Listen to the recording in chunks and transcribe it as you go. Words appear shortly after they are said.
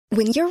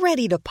When you're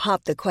ready to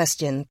pop the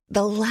question,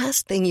 the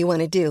last thing you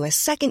want to do is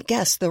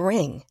second-guess the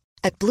ring.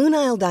 At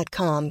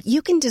BlueNile.com,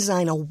 you can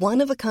design a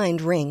one-of-a-kind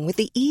ring with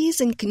the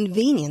ease and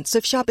convenience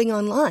of shopping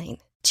online.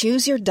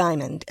 Choose your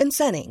diamond and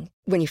setting.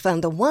 When you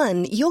find the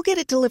one, you'll get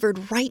it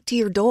delivered right to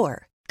your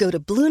door. Go to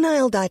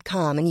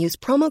BlueNile.com and use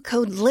promo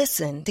code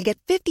LISTEN to get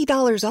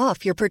 $50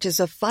 off your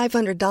purchase of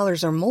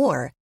 $500 or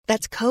more.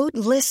 That's code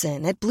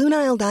LISTEN at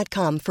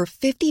BlueNile.com for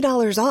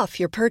 $50 off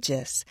your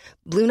purchase.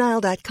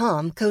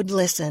 BlueNile.com, code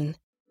LISTEN.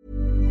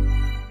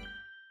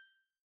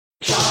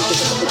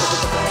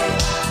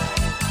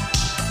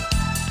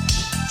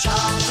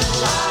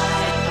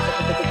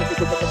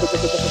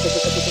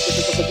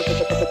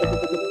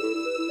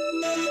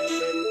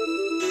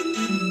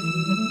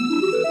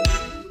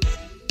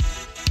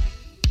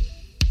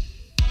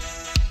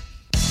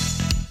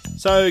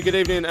 So, good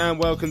evening and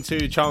welcome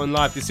to Charlton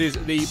Live. This is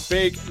the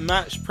big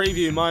match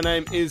preview. My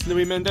name is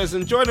Louis Mendez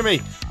and joining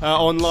me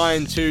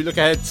online to look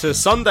ahead to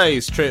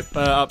Sunday's trip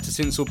up to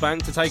Sincil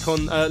Bank to take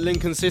on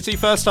Lincoln City.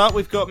 First up,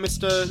 we've got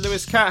Mr.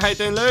 Lewis Catt. How you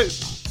doing, Lou?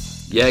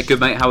 Yeah, good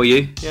mate. How are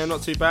you? Yeah,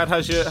 not too bad.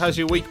 How's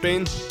your week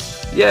been?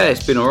 Yeah,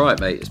 it's been alright,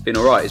 mate. It's been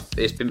alright.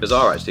 It's been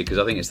bizarre, actually, because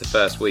I think it's the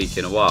first week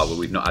in a while where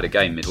we've not had a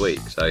game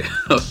midweek. So,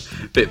 a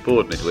bit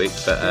bored midweek.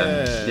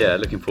 But, yeah,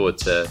 looking forward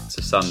to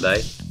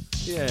Sunday.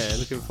 Yeah,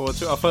 looking forward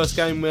to it. Our first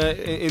game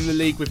in the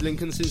league with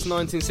Lincoln since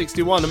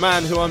 1961. A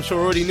man who I'm sure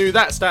already knew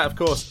that stat, of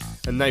course.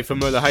 And Nathan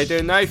Muller. How you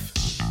doing,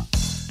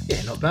 Nath?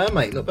 Yeah, not bad,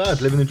 mate. Not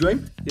bad. Living the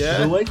dream. Yeah,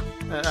 as always.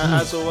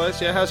 As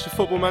always. Yeah, how's your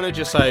Football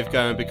Manager save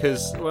going?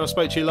 Because when I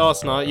spoke to you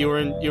last night, you were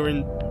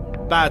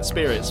in bad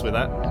spirits with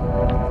that.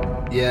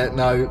 Yeah,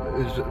 no, it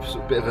was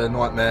a bit of a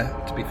nightmare,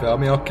 to be fair. I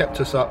mean, I kept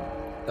us up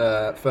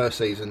first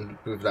season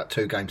with that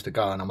 2 games to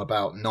go, and I'm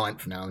about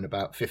 9th now and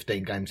about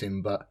 15 games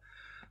in, but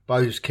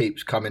Bose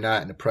keeps coming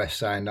out in the press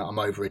saying that I'm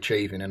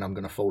overachieving and I'm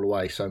going to fall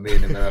away. So me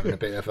and him are having a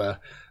bit of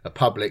a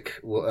public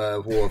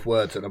war of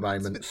words at the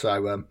moment.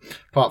 So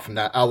apart from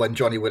that, and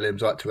Johnny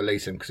Williams, I had to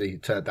release him because he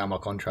turned down my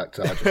contract,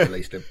 so I just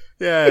released him.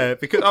 Yeah,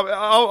 because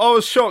I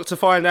was shocked to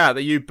find out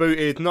that you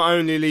booted not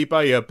only Lee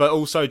Bowyer but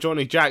also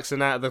Johnny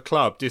Jackson out of the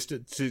club just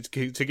to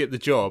get the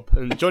job.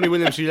 And Johnny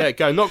Williams you let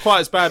go. Not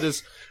quite as bad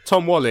as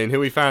Tom Wallin, who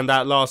we found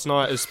out last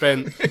night has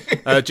spent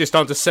just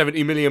under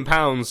 £70 million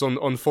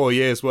on 4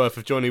 years worth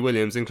of Johnny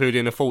Williams,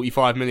 including a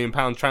 £45 million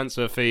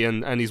transfer fee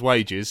and his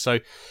wages. So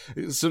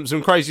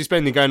some crazy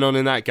spending going on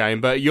in that game.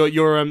 But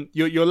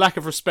your lack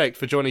of respect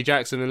for Johnny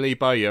Jackson and Lee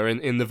Bowyer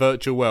in the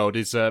virtual world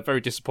is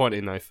very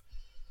disappointing, Nath.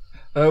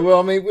 Well,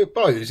 I mean, with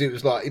Bose, it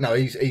was like,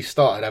 he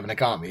started having a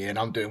go at me, and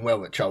I'm doing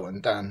well at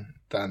Charlton, Dan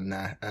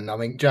there. And I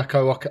mean,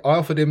 Jacko, I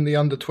offered him the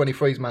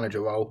under-23s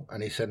manager role,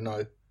 and he said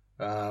no.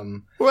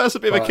 Well, that's a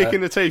bit of a kick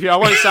in the teeth. Yeah, I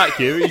won't sack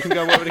you. You can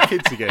go and work with the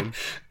kids again.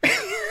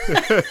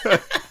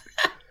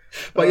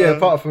 But yeah,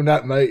 apart from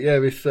that, mate, yeah,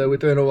 we're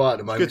doing all right at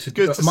the moment.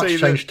 It's a much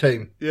changed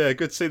team. Yeah,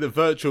 good to see that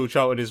virtual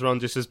Charlton is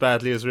run just as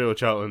badly as real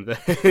Charlton.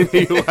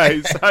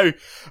 Anyway, so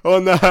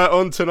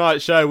on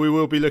tonight's show, we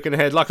will be looking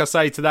ahead, like I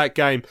say, to that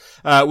game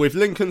with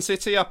Lincoln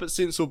City up at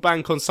Sincil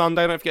Bank on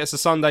Sunday. Don't forget it's a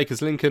Sunday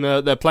because Lincoln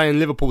they're playing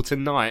Liverpool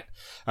tonight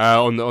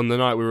on the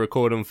night we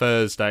record on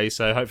Thursday.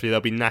 So hopefully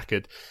they'll be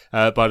knackered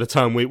by the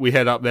time we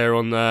head up there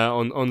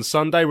on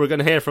Sunday. We're going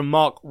to hear from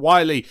Mark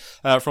Wiley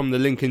from the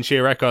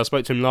Lincolnshire Echo. I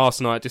spoke to him last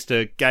night just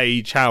to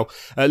gauge how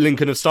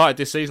Lincoln have started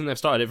this season. They've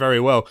started it very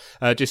well,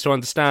 just to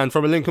understand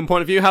from a Lincoln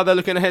point of view how they're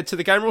looking ahead to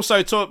the game. We'll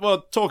also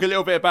talk a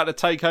little bit about the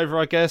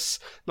takeover, I guess.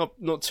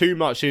 Not too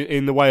much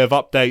in the way of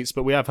updates,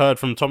 but we have heard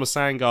from Thomas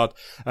Sandgaard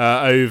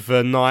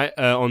overnight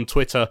on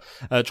Twitter,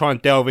 try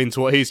and delve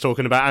into what he's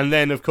talking about. And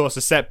then, of course,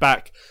 a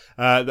setback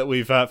that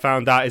we've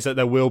found out is that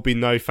there will be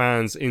no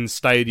fans in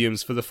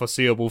stadiums for the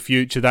foreseeable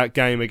future. That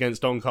game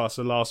against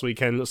Doncaster last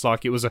weekend looks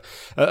like it was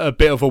a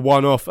bit of a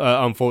one-off,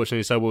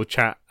 unfortunately, so we'll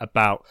chat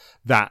about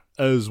that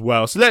as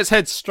well. So let's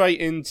head straight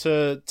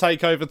into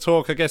takeover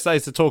talk. I guess that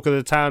is the talk of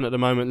the town at the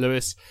moment,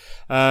 Lewis.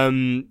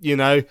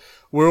 We're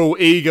all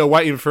eager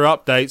waiting for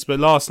updates, but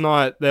last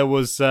night there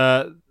was,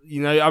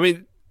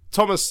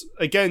 Thomas,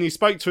 again, he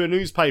spoke to a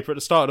newspaper at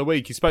the start of the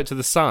week. He spoke to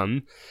The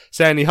Sun,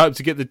 saying he hoped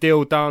to get the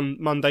deal done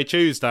Monday,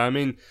 Tuesday. I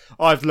mean,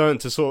 I've learned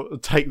to sort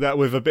of take that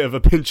with a bit of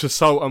a pinch of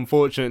salt,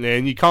 unfortunately.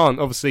 And you can't,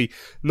 obviously,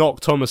 knock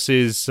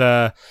Thomas's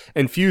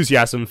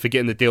enthusiasm for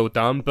getting the deal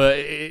done, but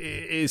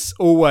it's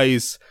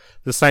always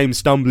the same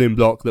stumbling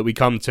block that we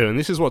come to. And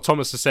this is what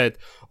Thomas has said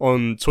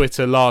on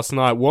Twitter last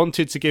night.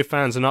 Wanted to give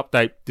fans an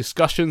update.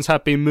 Discussions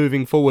have been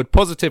moving forward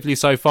positively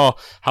so far.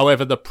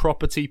 However, the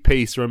property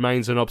piece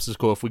remains an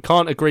obstacle. If we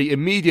can't agree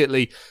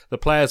immediately, the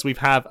players we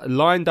have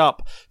lined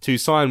up to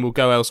sign will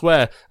go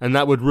elsewhere, and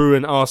that would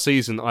ruin our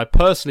season. I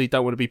personally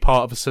don't want to be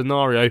part of a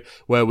scenario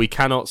where we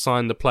cannot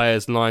sign the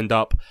players lined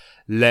up.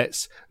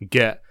 Let's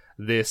get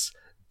this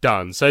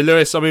done. So,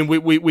 Lewis, I mean,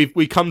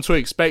 we come to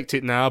expect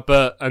it now,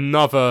 but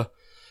another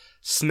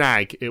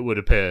snag, it would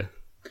appear.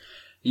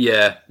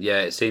 Yeah,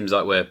 it seems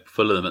like we're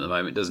full of them at the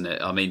moment, doesn't it?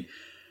 I mean,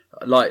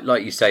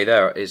 like you say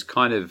there, it's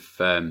kind of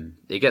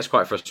it gets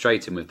quite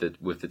frustrating with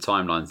the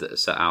timelines that are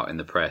set out in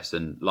the press.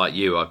 And like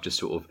you, I've just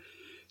sort of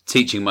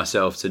teaching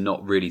myself to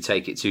not really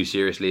take it too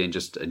seriously and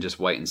just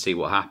wait and see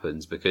what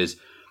happens, because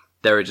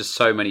there are just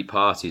so many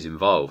parties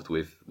involved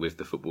with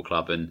the football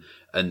club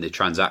and the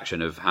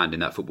transaction of handing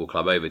that football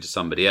club over to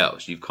somebody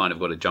else. You've kind of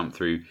got to jump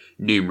through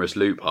numerous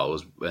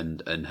loopholes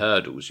and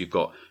hurdles. You've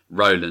got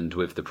Roland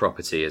with the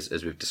property, as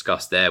we've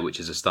discussed there, which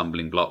is a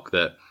stumbling block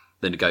that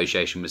the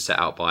negotiation was set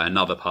out by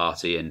another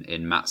party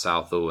in Matt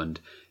Southall and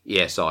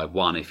ESI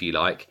 1, if you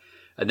like.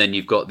 And then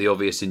you've got the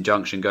obvious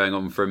injunction going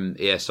on from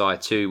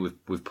ESI 2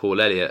 with Paul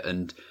Elliott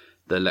and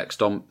the Lex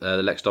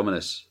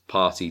Dominus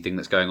party thing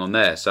that's going on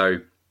there. So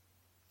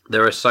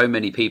there are so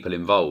many people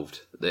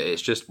involved that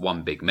it's just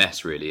one big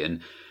mess, really. And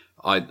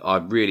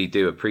I really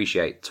do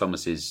appreciate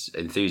Thomas's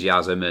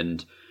enthusiasm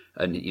and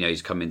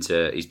he's been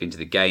to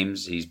the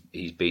games,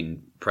 he's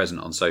been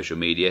present on social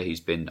media,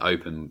 he's been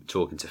open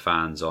talking to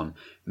fans on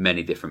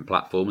many different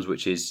platforms,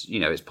 which is,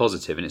 it's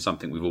positive and it's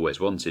something we've always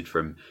wanted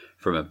from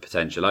a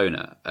potential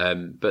owner.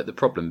 But the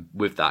problem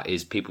with that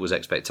is people's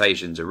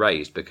expectations are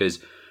raised, because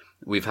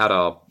we've had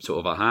our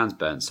hands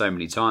burnt so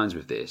many times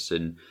with this,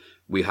 and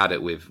we had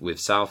it with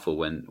Southall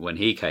when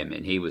he came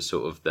in. He was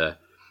sort of the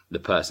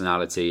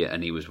personality,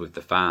 and he was with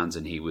the fans,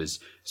 and he was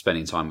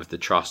spending time with the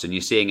trust, and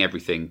you're seeing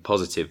everything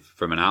positive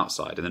from an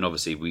outside. And then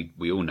obviously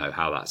we all know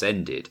how that's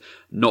ended.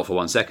 Not for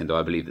 1 second do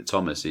I believe that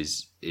Thomas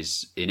is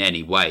in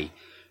any way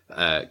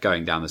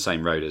going down the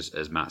same road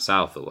as Matt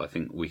Southall. I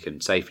think we can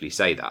safely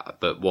say that.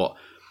 But what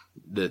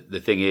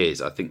the thing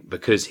is, I think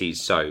because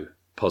he's so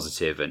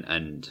positive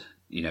and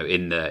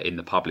in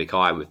the public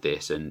eye with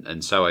this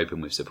and so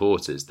open with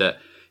supporters, that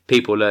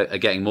people are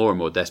getting more and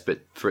more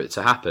desperate for it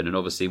to happen. And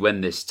obviously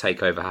when this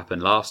takeover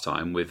happened last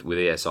time with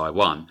ESI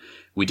 1,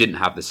 we didn't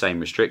have the same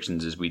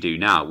restrictions as we do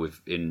now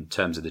in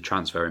terms of the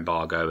transfer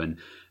embargo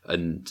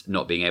and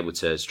not being able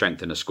to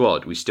strengthen a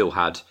squad. We still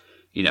had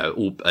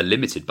a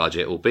limited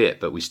budget, albeit,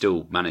 but we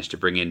still managed to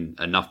bring in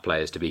enough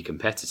players to be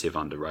competitive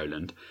under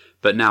Roland.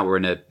 But now we're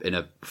in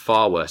a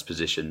far worse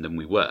position than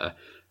we were,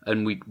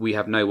 and we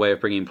have no way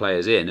of bringing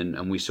players in.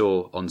 And we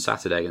saw on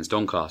Saturday against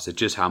Doncaster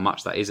just how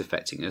much that is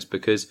affecting us,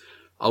 because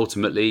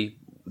ultimately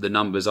the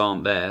numbers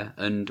aren't there,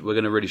 and we're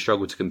going to really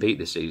struggle to compete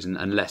this season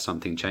unless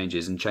something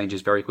changes, and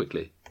changes very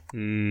quickly.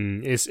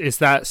 It's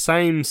that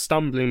same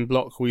stumbling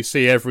block we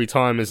see every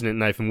time, isn't it,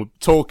 Nathan? We're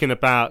talking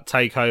about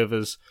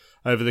takeovers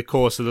over the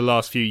course of the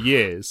last few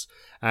years,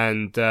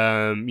 and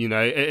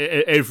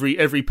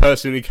every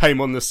person who came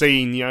on the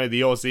scene, the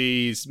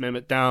Aussies,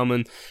 Mehmet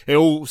Dauman, it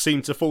all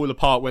seemed to fall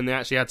apart when they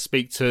actually had to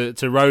speak to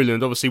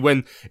Roland. Obviously,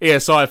 when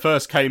ESI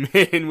first came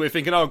in, we're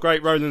thinking, oh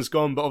great, Roland's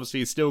gone, but obviously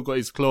he's still got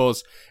his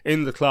clause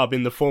in the club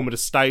in the form of the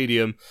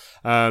stadium.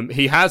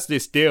 He has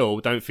this deal,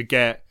 don't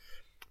forget,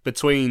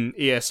 between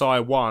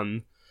ESI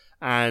 1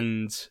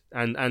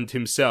 and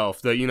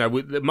himself,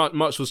 that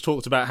much was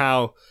talked about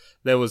how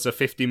there was a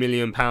 £50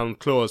 million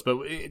clause, but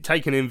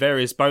taking in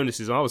various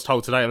bonuses. And I was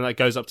told today that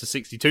goes up to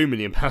 £62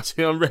 million.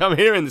 I'm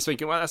hearing this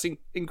thinking, wow, that's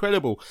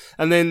incredible.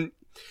 And then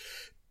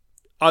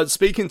I was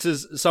speaking to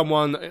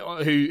someone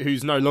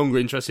who's no longer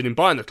interested in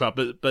buying the club,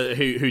 but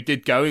who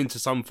did go into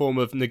some form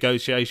of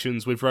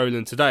negotiations with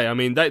Roland today. I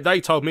mean, they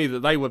told me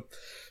that they were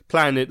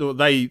planning it, or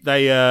they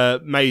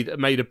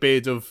made a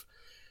bid of,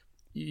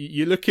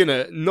 you're looking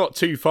at not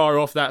too far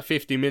off that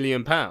 £50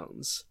 million,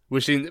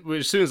 which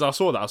as soon as I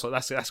saw that, I was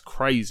like, that's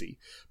crazy.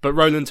 But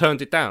Roland turned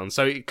it down.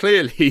 So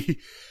clearly,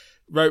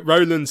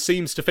 Roland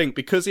seems to think,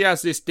 because he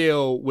has this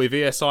deal with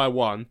ESI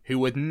 1, who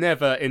would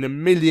never in a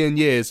million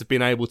years have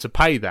been able to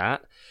pay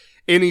that,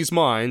 in his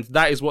mind,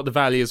 that is what the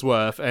value is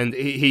worth. And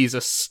he's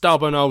a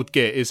stubborn old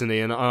git, isn't he?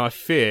 And I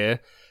fear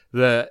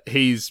that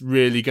he's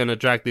really going to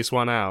drag this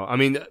one out. I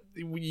mean,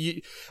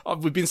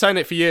 we've been saying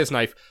it for years,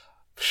 Nath.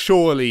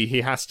 Surely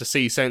he has to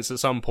see sense at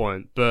some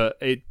point, but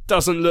it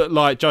doesn't look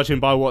like, judging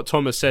by what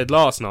Thomas said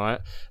last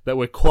night, that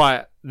we're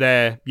quite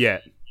there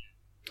yet.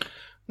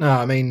 No,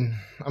 I mean,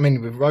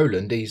 with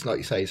Roland, he's, like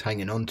you say, he's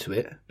hanging on to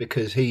it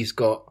because he's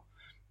got,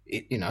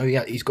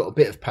 he's got a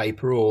bit of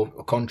paper or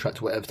a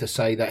contract or whatever to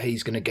say that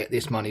he's going to get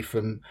this money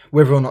from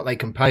whether or not they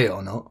can pay it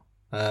or not.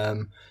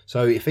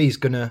 So if he's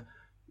going to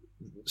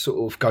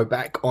sort of go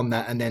back on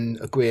that and then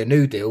agree a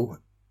new deal,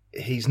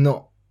 he's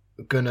not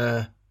going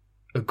to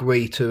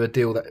agree to a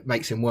deal that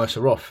makes him worse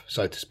off,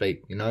 so to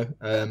speak.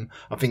 I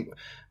think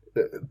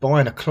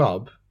buying a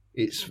club,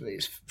 it's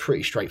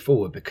pretty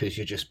straightforward because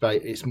you're just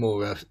it's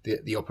more of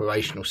the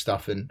operational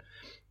stuff, and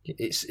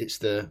it's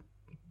the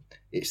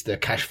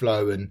cash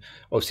flow, and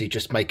obviously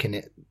just making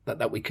it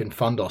that we can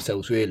fund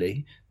ourselves.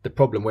 Really, the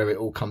problem where it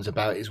all comes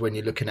about is when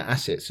you're looking at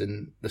assets,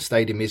 and the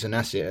stadium is an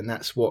asset, and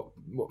that's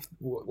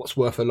what's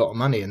worth a lot of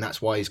money, and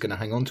that's why he's going to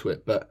hang on to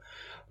it. But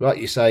like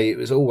you say, it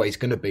was always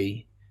going to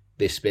be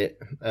this bit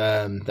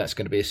that's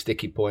going to be a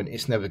sticky point.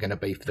 It's never going to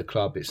be for the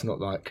club. It's not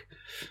like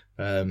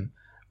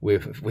we're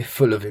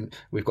full of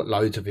we've got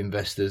loads of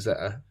investors that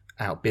are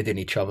outbidding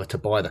each other to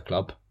buy the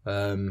club,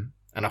 and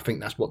I think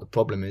that's what the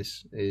problem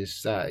is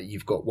that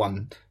you've got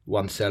one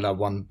seller,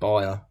 one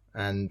buyer,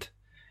 and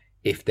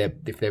if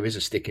there is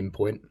a sticking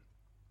point,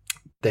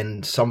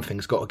 then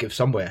something's got to give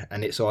somewhere,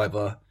 and it's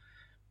either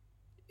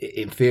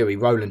in theory,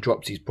 Roland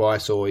drops his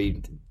price, or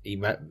he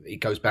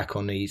goes back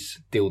on his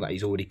deal that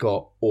he's already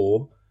got,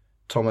 or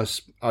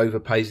Thomas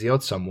overpays the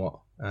odds somewhat,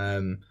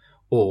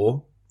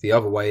 or the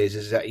other way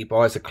is that he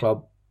buys a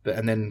club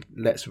and then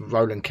lets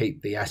Roland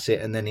keep the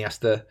asset, and then he has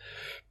to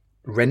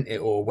rent it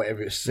or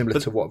whatever. It's similar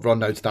to what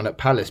Rondo's done at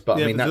Palace, but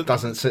I mean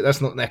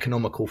that's not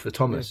economical for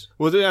Thomas. Yeah.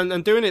 Well,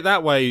 and doing it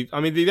that way,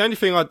 I mean, the only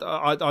thing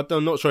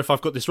I'm not sure if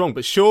I've got this wrong,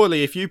 but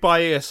surely if you buy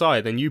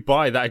ESI, then you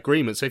buy that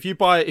agreement. So if you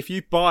buy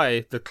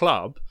the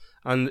club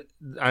and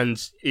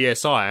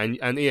ESI,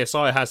 and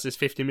ESI has this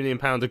 £50 million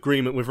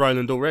agreement with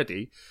Roland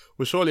already,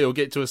 well, surely it'll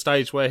get to a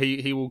stage where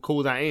he will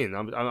call that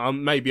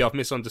in. Maybe I've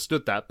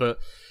misunderstood that, but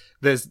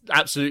there's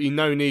absolutely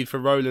no need for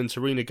Roland to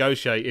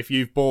renegotiate if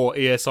you've bought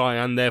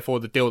ESI and therefore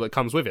the deal that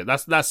comes with it.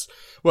 That's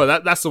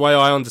the way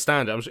I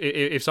understand it.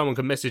 If someone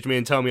can message me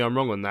and tell me I'm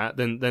wrong on that,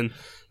 then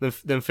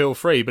feel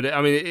free. But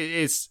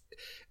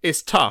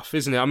it's tough,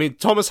 isn't it? I mean,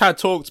 Thomas had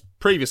talked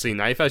previously,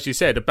 Nath, as you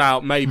said,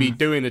 about maybe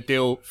doing a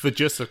deal for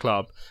just the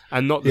club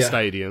and not the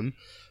stadium.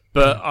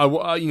 But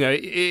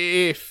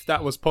if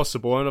that was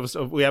possible, and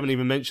obviously we haven't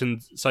even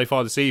mentioned so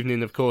far this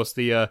evening, of course,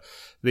 the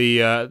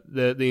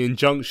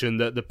injunction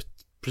that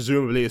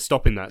presumably is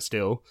stopping that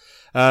still.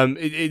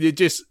 It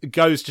just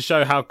goes to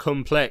show how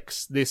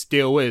complex this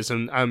deal is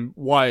and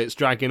why it's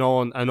dragging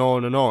on and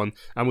on and on,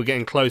 and we're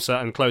getting closer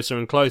and closer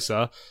and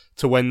closer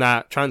to when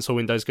that transfer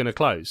window is going to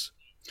close.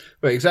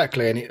 Well,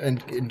 exactly,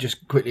 and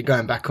just quickly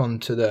going back on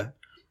to the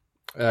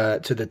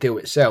deal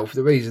itself,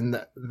 the reason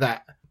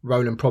that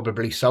Roland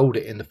probably sold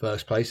it in the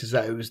first place is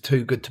that it was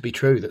too good to be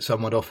true that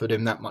someone offered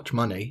him that much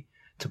money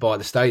to buy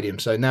the stadium.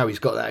 So now he's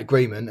got that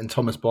agreement, and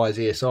Thomas buys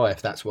ESI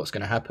if that's what's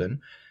going to happen.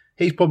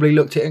 He's probably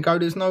looked at it and go,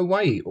 there's no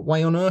way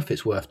on earth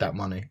it's worth that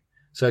money.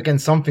 So again,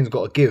 something's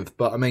got to give.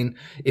 But I mean,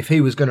 if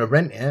he was going to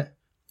rent it,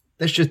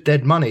 that's just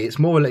dead money. He's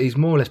more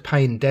or less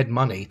paying dead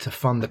money to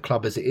fund the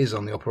club as it is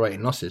on the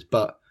operating losses.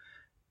 But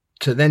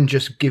to then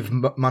just give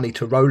money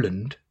to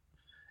Roland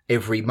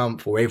every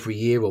month or every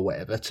year or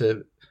whatever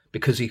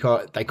because they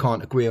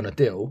can't agree on a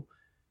deal,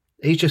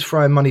 he's just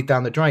throwing money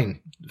down the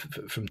drain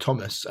from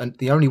Thomas. And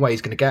the only way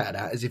he's going to get at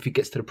that is if he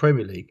gets to the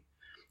Premier League.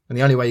 And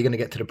the only way you're going to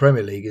get to the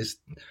Premier League is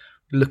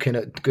looking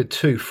at good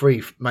 2,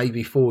 3,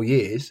 maybe 4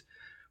 years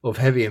of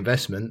heavy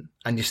investment,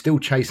 and you're still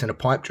chasing a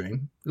pipe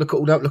dream. Look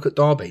at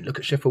Derby, look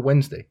at Sheffield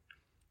Wednesday.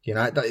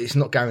 It's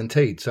not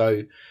guaranteed.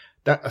 So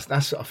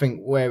that's I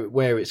think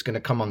where it's going to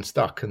come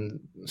unstuck,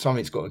 and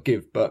something's got to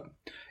give. But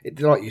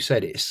like you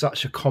said, it's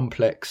such a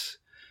complex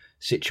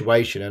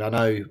situation, and I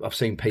know I've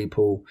seen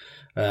people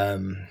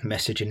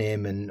messaging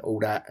him and all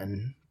that,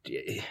 and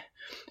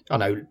I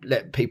know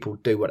let people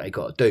do what they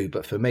got to do.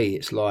 But for me,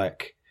 it's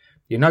like,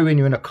 when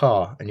you're in a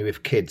car and you're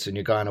with kids and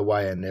you're going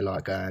away and they're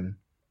like going,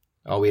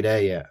 are we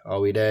there yet? Are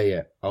we there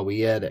yet? Are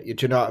we there? Do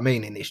you know what I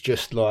mean? And it's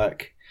just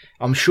like,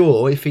 I'm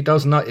sure if he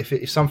does not,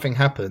 if something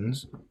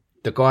happens,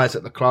 the guys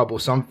at the club or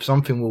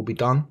something will be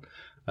done.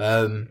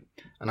 And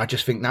I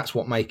just think that's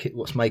what's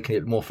making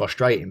it more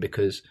frustrating,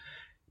 because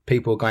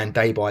people are going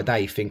day by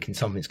day thinking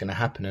something's going to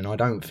happen. And I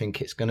don't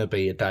think it's going to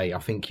be a day. I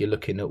think you're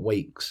looking at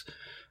weeks.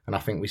 And I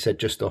think we said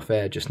just off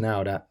air just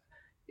now that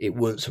it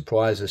wouldn't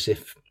surprise us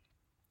if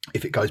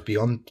it goes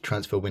beyond the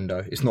transfer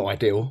window. It's not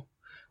ideal.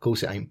 Of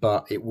course it ain't,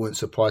 but it wouldn't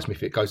surprise me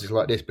if it goes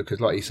like this, because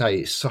like you say,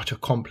 it's such a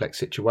complex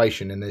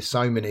situation and there's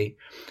so many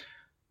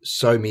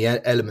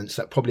elements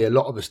that probably a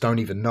lot of us don't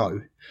even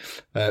know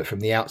from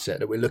the outset,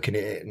 that we're looking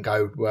at it and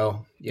go,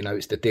 well,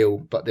 it's the deal,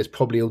 but there's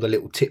probably all the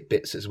little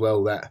tidbits as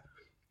well that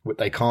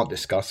they can't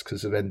discuss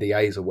because of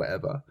NDAs or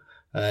whatever.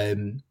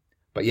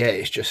 But yeah,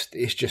 it's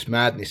just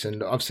madness,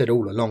 and I've said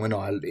all along,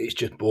 and it's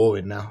just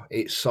boring now.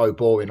 It's so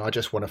boring. I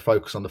just want to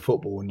focus on the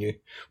football, and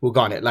we'll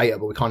go on it later,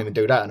 but we can't even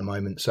do that at the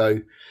moment. So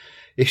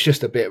it's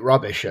just a bit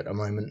rubbish at the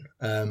moment.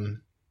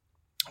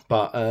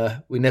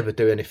 But we never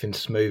do anything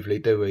smoothly,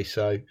 do we?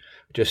 So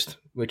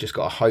we just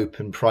got to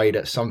hope and pray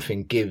that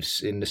something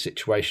gives in the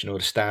situation, or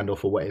the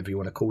standoff, or whatever you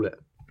want to call it.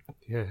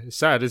 Yeah, it's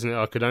sad, isn't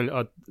it?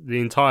 The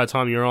entire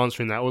time you're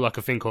answering that, all I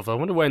could think of, I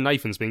wonder where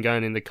Nathan's been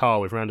going in the car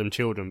with random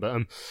children.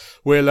 But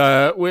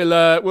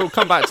we'll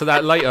come back to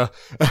that later.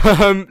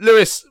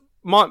 Lewis,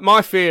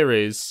 my fear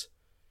is,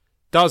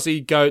 does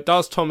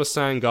Thomas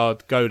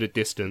Sandgaard go the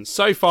distance?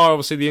 So far,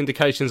 obviously, the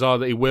indications are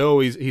that he will.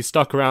 He's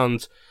stuck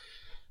around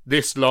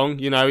this long.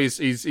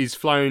 He's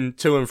flown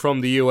to and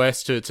from the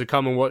US to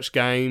come and watch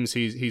games.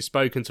 He's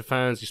spoken to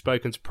fans, he's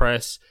spoken to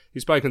press,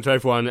 he's spoken to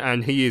everyone,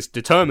 and he is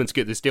determined to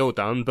get this deal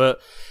done. But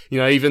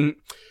even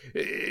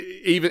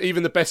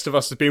the best of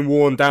us has been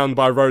worn down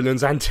by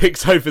Roland's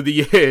antics over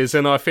the years,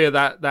 and I fear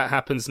that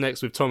happens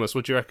next with Thomas.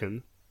 What do you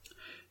reckon?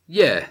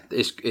 Yeah,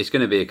 it's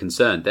going to be a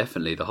concern,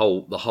 definitely. The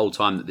whole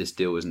time that this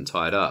deal isn't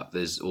tied up,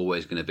 there's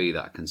always going to be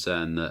that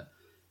concern that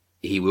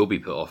he will be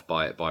put off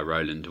by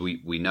Roland.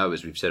 We know,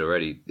 as we've said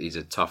already, he's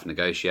a tough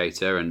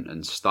negotiator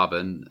and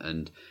stubborn,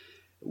 and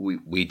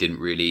we didn't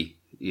really,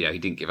 he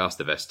didn't give us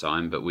the best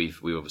time, but we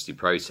obviously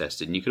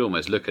protested, and you could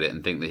almost look at it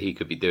and think that he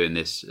could be doing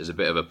this as a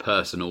bit of a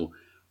personal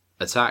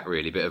attack,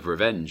 really, a bit of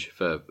revenge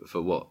for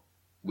what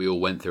we all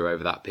went through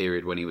over that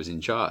period when he was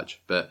in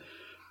charge. But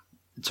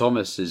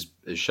Thomas has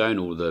shown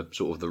all the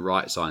sort of the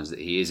right signs that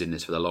he is in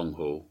this for the long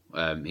haul.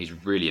 He's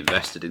really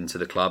invested into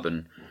the club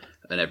and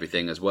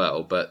everything as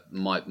well. But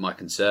my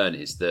concern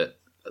is that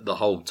the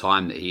whole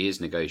time that he is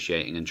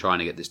negotiating and trying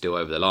to get this deal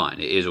over the line,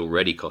 it is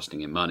already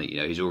costing him money.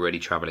 He's already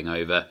travelling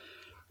over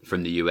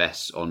from the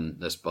US on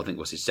this, I think,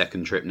 was his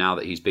second trip now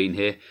that he's been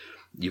here.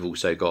 You've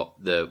also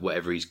got the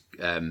whatever he's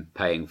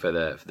paying for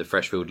the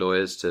Freshfield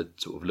lawyers to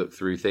sort of look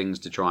through things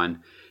to try and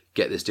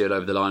get this deal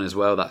over the line as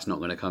well. That's not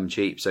going to come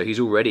cheap. So he's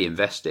already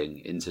investing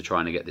into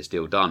trying to get this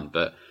deal done.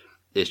 But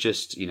it's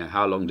just,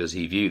 how long does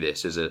he view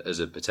this as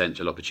a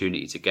potential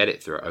opportunity to get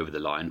it through over the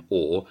line?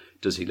 Or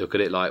does he look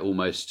at it like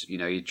almost,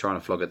 you're trying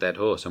to flog a dead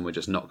horse and we're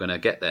just not going to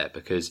get there?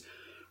 Because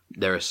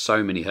there are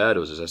so many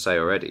hurdles, as I say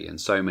already, and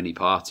so many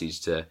parties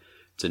to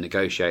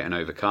negotiate and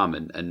overcome.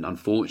 And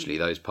unfortunately,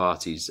 those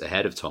parties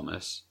ahead of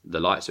Thomas, the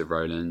likes of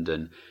Roland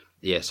and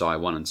ESI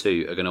 1 and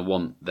 2, are going to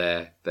want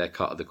their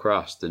cut of the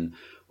crust. And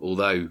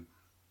although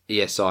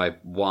ESI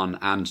 1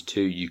 and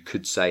 2, you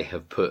could say,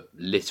 have put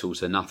little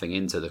to nothing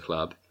into the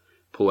club,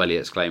 Paul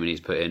Elliott's claiming he's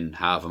put in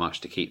however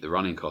much to keep the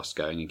running costs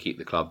going and keep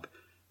the club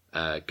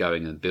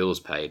going and bills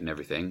paid and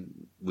everything.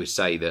 We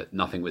say that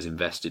nothing was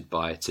invested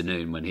by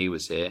Tahnoon when he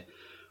was here,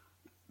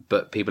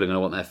 but people are going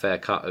to want their fair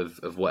cut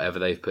of whatever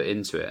they've put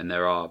into it, and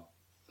there are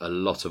a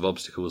lot of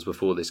obstacles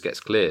before this gets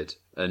cleared.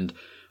 And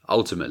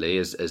ultimately,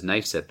 as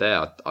Nath said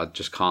there, I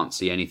just can't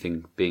see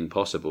anything being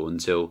possible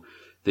until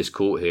this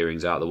court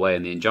hearing's out of the way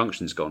and the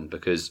injunction's gone,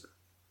 because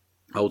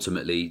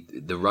ultimately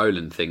the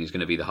Roland thing is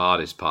going to be the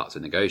hardest part to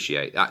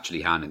negotiate.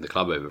 Actually handing the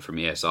club over from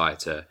ESI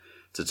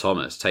to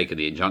Thomas, taking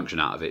the injunction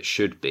out of it,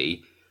 should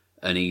be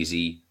an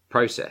easy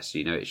process.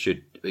 It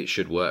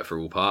should work for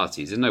all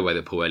parties. There's no way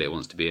that Paul Elliott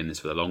wants to be in this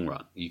for the long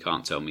run. You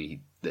can't tell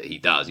me that he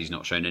does. He's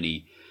not shown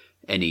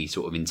any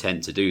sort of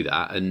intent to do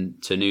that. And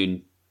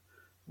Tahnoon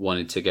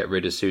wanted to get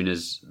rid as soon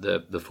as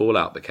the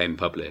fallout became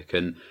public.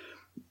 And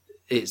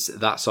it's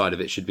that side of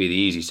it should be the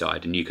easy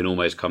side, and you can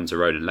almost come to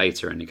Roland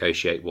later and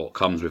negotiate what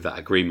comes with that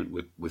agreement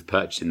with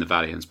purchasing the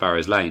Valley and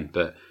Sparrows Lane.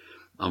 But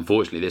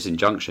unfortunately, this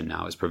injunction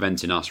now is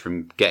preventing us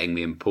from getting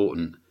the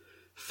important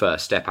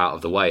first step out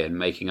of the way and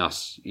making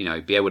us,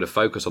 be able to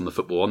focus on the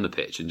football on the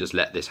pitch and just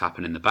let this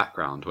happen in the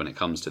background when it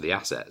comes to the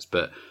assets.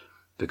 But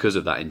because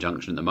of that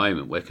injunction at the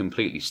moment, we're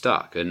completely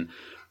stuck, and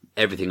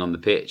everything on the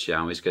pitch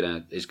now is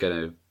going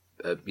to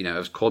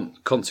as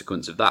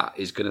consequence of that,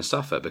 is going to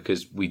suffer,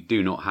 because we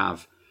do not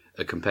have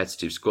a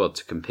competitive squad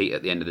to compete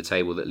at the end of the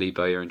table that Lee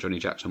Bowyer and Johnny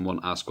Jackson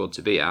want our squad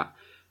to be at.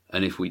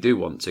 And if we do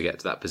want to get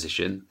to that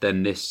position,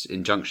 then this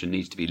injunction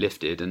needs to be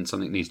lifted and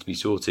something needs to be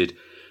sorted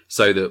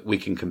so that we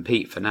can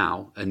compete for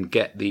now and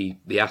get the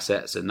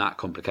assets and that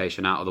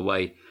complication out of the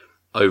way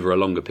over a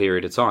longer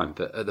period of time.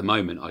 But at the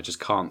moment, I just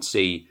can't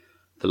see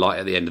the light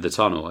at the end of the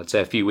tunnel. I'd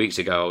say a few weeks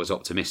ago I was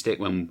optimistic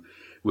when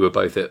we were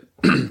both at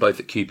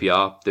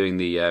QPR doing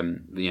the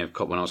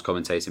when I was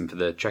commentating for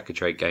the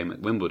Checkatrade game at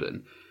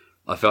Wimbledon.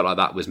 I felt like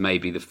that was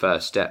maybe the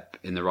first step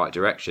in the right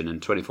direction,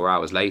 and 24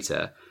 hours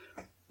later,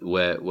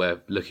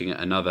 we're looking at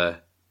another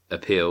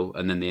appeal,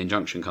 and then the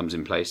injunction comes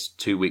in place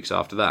 2 weeks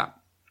after that.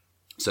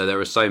 So there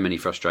are so many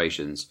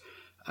frustrations,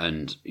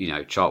 and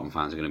Charlton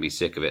fans are going to be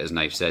sick of it. As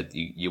Nath said,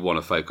 you want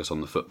to focus on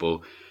the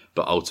football,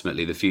 but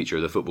ultimately the future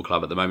of the football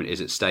club at the moment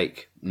is at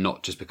stake,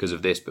 not just because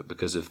of this, but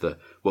because of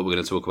what we're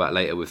going to talk about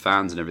later with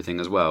fans and everything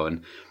as well.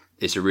 And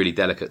it's a really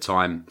delicate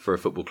time for a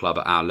football club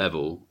at our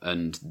level,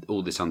 and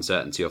all this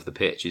uncertainty off the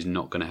pitch is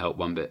not going to help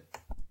one bit.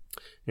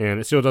 Yeah, and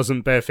it still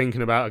doesn't bear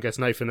thinking about, I guess,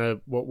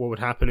 Nathan, what would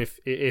happen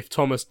if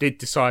Thomas did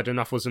decide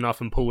enough was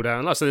enough and pulled out.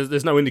 And like I said,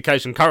 there's no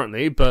indication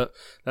currently, but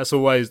that's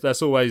always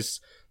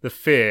the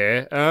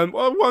fear.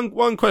 Well,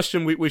 one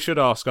question we should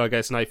ask, I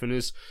guess, Nathan,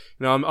 is,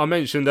 I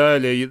mentioned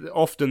earlier,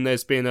 often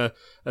there's been a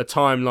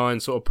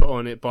timeline sort of put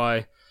on it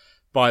by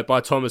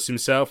Thomas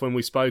himself when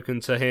we've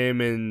spoken to him,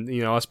 and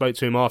I spoke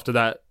to him after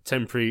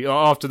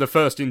the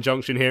first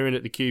injunction hearing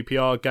at the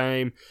QPR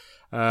game,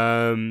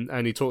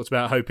 and he talked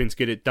about hoping to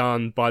get it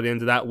done by the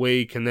end of that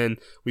week. And then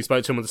we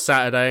spoke to him on the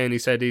Saturday, and he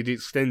said he'd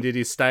extended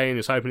his stay and he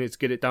was hoping to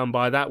get it done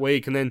by that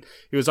week. And then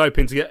he was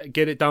hoping to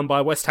get it done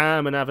by West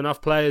Ham and have enough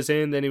players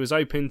in. Then he was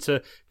hoping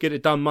to get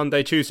it done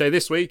Monday, Tuesday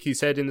this week, he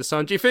said in the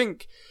Sun. Do you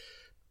think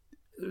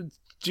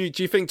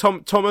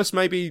Thomas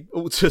maybe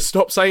ought to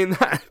stop saying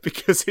that,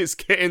 because it's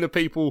getting the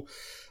people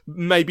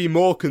maybe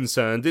more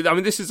concerned? I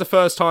mean, this is the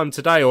first time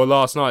today or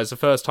last night, it's the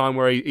first time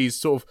where he's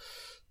sort of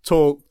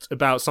talked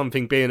about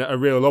something being a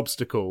real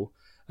obstacle,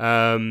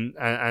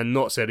 and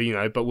not said,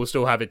 but we'll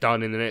still have it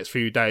done in the next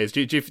few days.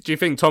 Do you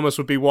think Thomas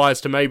would be wise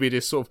to maybe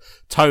just sort of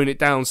tone it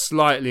down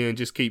slightly and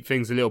just keep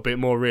things a little bit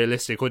more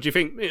realistic? Or do you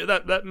think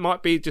that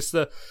might be just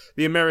the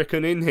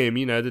American in him,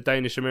 the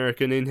Danish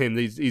American in him?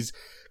 He's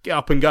get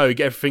up and go,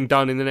 get everything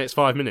done in the next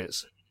 5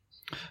 minutes.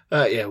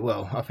 Yeah,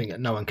 well, I think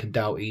no one can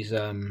doubt his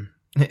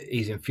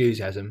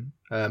enthusiasm.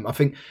 I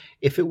think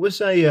if it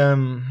was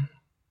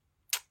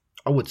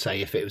I would say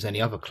if it was any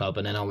other club,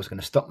 and then I was going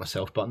to stop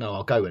myself, but no,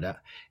 I'll go with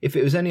that. If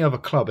it was any other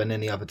club and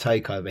any other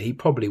takeover, he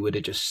probably would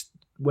have just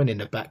went in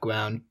the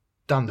background,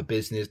 done the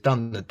business,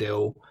 done the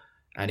deal,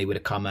 and he would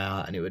have come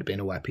out and it would have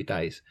been all happy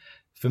days.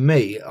 For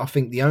me, I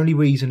think the only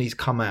reason he's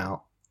come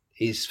out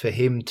is for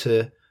him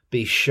to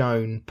be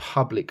shown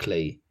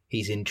publicly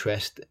his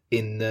interest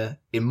in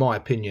my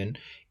opinion,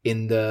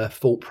 in the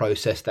thought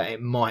process that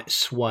it might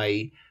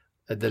sway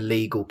the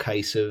legal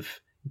case of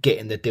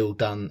getting the deal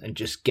done and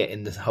just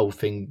getting the whole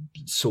thing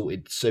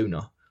sorted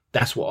sooner.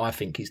 That's what I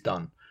think he's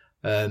done.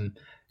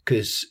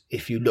 Because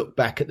if you look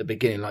back at the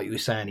beginning, like you were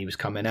saying, he was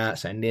coming out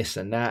saying this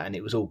and that, and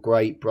it was all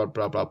great, blah,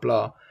 blah, blah,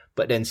 blah.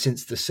 But then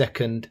since the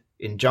second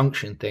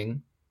injunction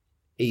thing,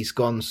 he's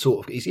gone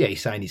sort of,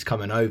 he's saying he's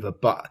coming over,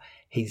 but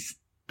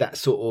that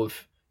sort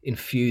of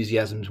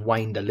enthusiasm's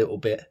waned a little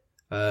bit.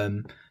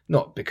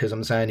 Not because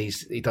I'm saying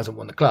he doesn't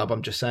want the club.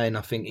 I'm just saying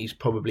I think he's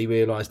probably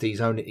realised he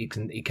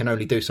can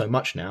only do so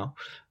much now,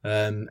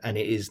 and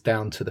it is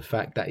down to the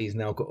fact that he's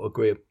now got to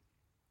agree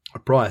a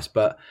price.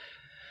 But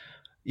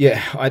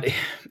yeah,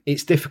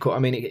 it's difficult. I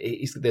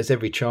mean, there's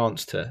every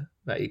chance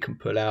that he can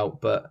pull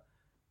out, but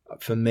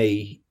for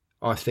me,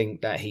 I think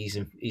that he's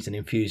an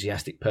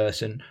enthusiastic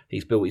person.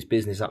 He's built his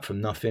business up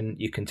from nothing.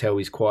 You can tell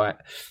he's quite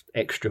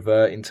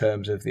extrovert in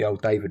terms of the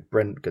old David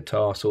Brent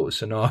guitar sort of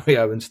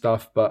scenario and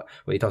stuff. But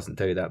he doesn't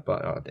do that.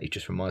 But he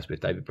just reminds me of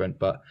David Brent.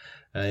 But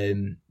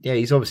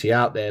he's obviously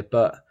out there.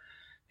 But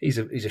he's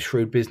a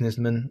shrewd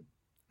businessman,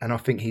 and I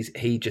think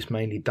he just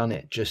mainly done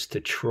it just to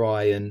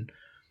try and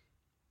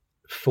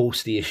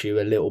force the issue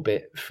a little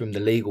bit from the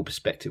legal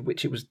perspective,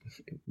 which it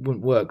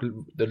wouldn't work.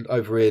 The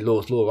over here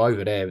law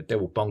over there, they're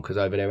all bonkers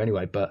over there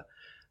anyway. But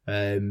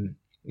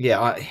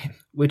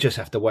we just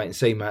have to wait and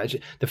see, mate.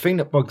 The thing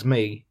that bugs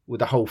me with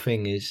the whole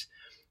thing is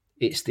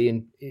it's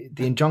the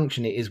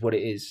injunction. It is what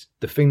it is.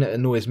 The thing that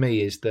annoys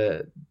me is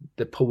the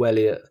Paul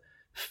Elliott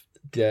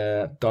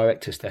the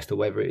director's test or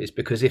whatever it is,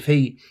 because if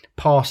he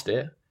passed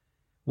it,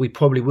 we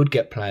probably would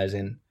get players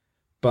in,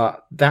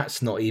 but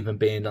that's not even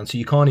being done. So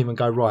you can't even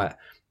go, right,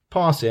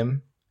 pass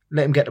him,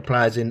 let him get the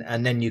players in,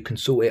 and then you can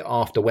sort it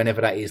after,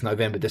 whenever that is,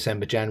 November,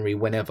 December, January,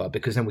 whenever,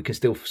 because then we can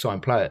still sign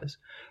players.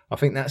 I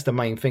think that's the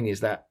main thing,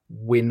 is that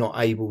we're not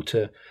able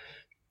to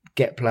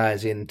get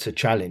players in to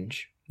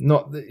challenge.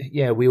 Not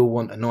that, we all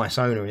want a nice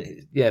owner,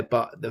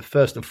 but the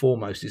first and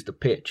foremost is the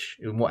pitch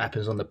and what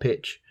happens on the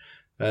pitch.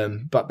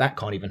 But that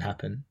can't even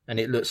happen, and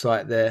it looks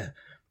like they're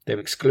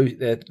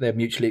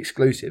mutually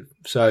exclusive.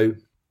 So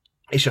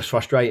it's just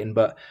frustrating.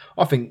 But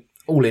I think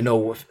all in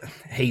all,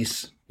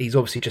 he's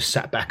obviously just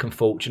sat back and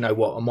thought, you know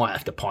what, I might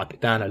have to pipe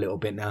it down a little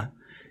bit now,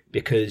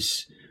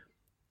 because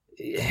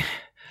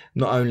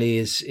not only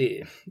is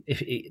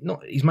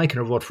he's making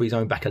a rod for his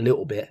own back a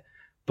little bit,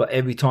 but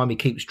every time he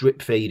keeps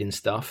drip feeding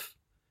stuff,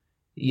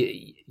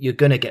 you're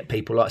going to get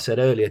people, like I said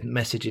earlier,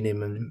 messaging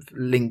him and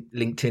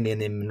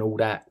LinkedIning him and all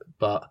that.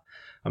 But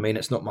I mean,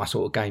 it's not my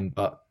sort of game,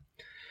 but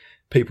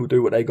people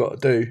do what they got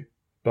to do.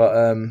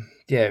 But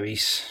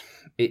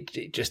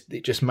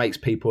it just makes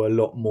people a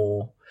lot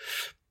more,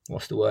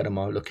 what's the word am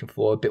I looking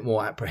for? A bit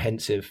more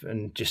apprehensive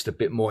and just a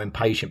bit more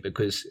impatient,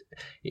 because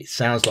it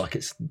sounds like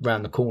it's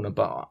round the corner,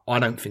 but I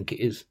don't think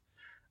it is.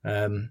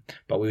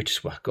 But we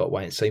just got to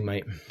wait and see,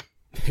 mate.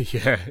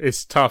 Yeah,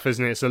 it's tough,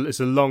 isn't it? It's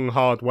a long,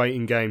 hard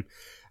waiting game.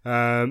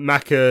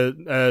 Maka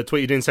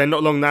tweeted in saying,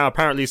 not long now,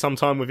 apparently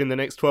sometime within the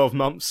next 12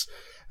 months.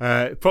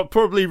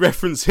 Probably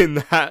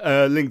referencing that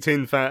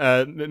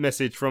LinkedIn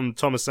message from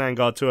Thomas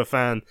Sandgaard to a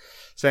fan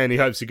saying he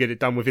hopes to get it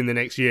done within the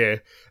next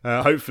year.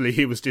 Hopefully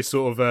he was just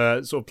sort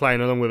of playing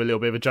along with a little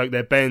bit of a joke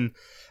there. Ben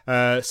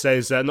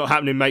says, not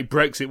happening, mate.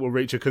 Brexit will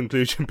reach a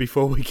conclusion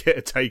before we get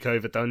a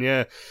takeover done.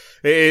 Yeah,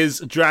 it is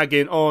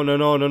dragging on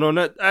and on and on.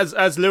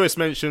 As Lewis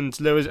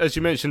mentioned, as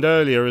you mentioned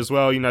earlier as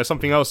well, you know,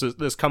 something else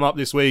that's come up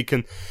this week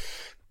and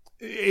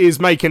is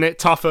making it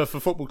tougher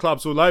for football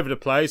clubs all over the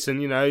place.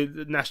 And, you know,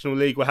 the National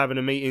League were having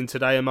a meeting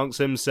today amongst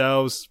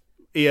themselves.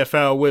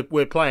 EFL,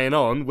 we're playing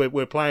on.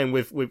 We're playing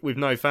with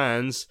no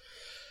fans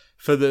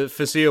for the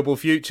foreseeable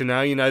future now.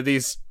 You know,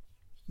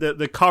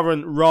 the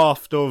current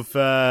raft of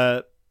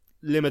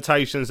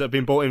limitations that have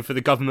been brought in for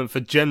the government for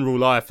general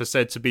life are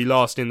said to be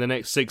lasting the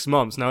next 6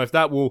 months. Now, if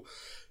that will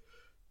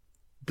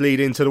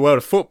bleed into the world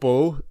of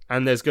football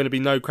and there's going to be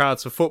no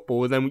crowds for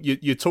football, then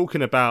you're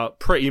talking about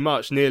pretty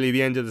much nearly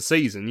the end of the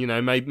season. You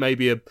know,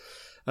 maybe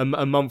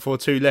a month or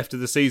two left of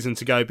the season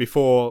to go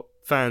before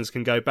fans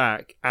can go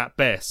back at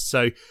best.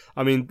 So,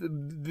 I mean,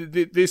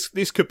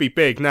 this could be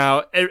big.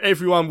 Now,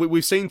 everyone,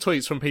 we've seen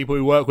tweets from people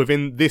who work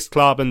within this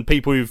club and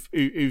people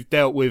who've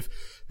dealt with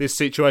this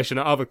situation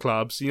at other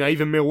clubs. You know,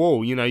 even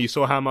Millwall, you know, you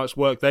saw how much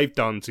work they've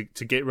done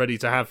to get ready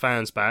to have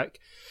fans back.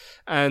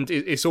 And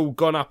it's all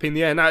gone up in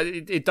the air. Now,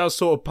 it does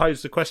sort of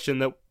pose the question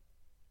that,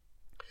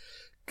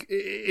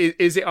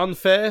 is it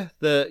unfair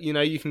that, you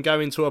know, you can go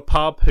into a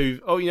pub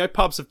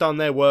pubs have done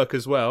their work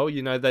as well.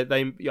 You know,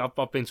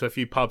 I've been to a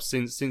few pubs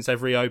since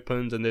they've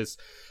reopened, and there's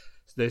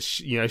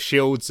you know,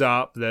 shields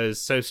up, there's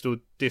social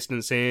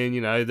distancing,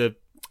 you know, the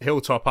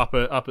Hilltop up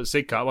at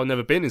Sidcup. I've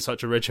never been in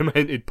such a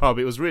regimented pub.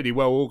 It was really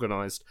well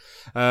organised.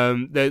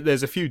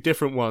 There's a few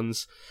different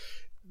ones.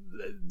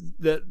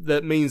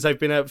 that means they've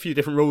been a few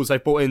different rules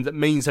they've brought in that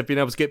means they've been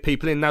able to get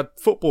people in. Now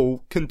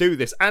football can do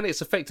this, and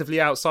it's effectively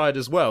outside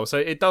as well. So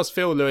it does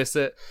feel, Lewis,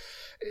 that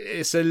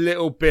it's a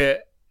little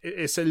bit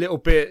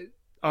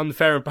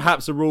unfair, and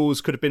perhaps the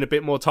rules could have been a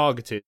bit more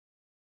targeted.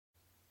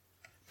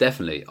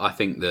 Definitely, I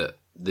think that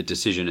the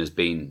decision has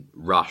been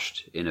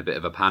rushed in a bit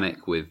of a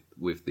panic with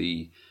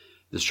the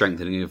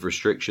strengthening of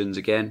restrictions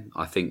again.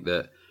 I think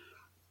that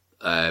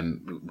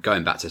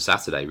going back to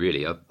Saturday,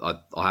 really, I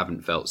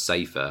haven't felt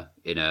safer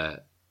in an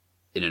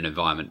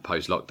environment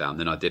post lockdown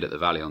than I did at the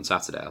Valley on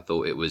Saturday. I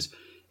thought it was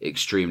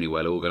extremely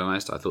well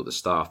organised. I thought the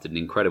staff did an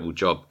incredible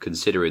job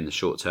considering the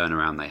short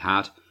turnaround they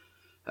had.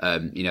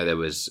 There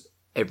was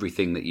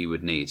everything that you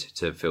would need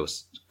to feel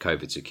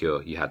COVID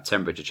secure. You had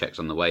temperature checks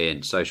on the way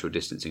in, social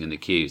distancing in the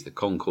queues. The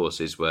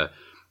concourses were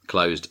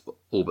closed,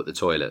 all but the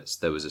toilets.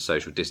 There was a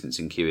social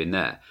distancing queue in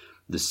there.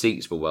 The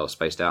seats were well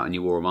spaced out, and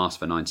you wore a mask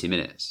for 90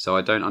 minutes. So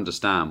I don't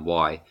understand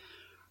why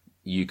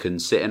you can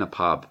sit in a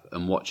pub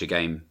and watch a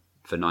game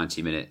for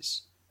 90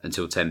 minutes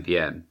until 10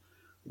 p.m.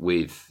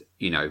 with,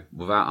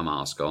 without a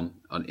mask on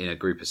in a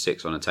group of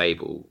 6 on a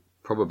table,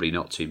 probably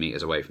not 2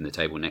 meters away from the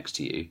table next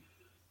to you,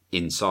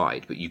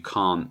 inside, but you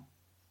can't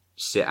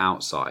sit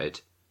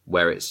outside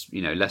where it's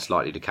less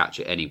likely to catch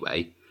it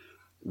anyway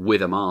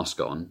with a mask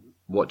on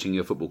watching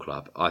your football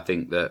club. I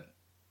think that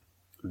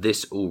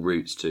this all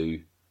roots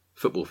to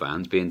football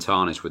fans being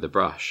tarnished with a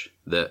brush,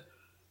 that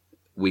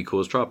we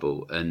cause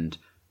trouble and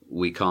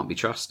we can't be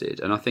trusted.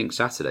 And I think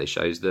Saturday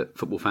shows that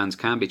football fans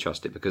can be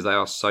trusted because they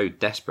are so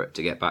desperate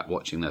to get back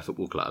watching their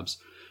football clubs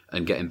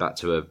and getting back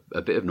to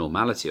a bit of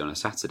normality on a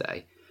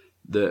Saturday,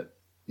 that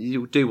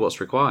you'll do what's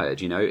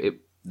required.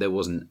 There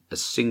wasn't a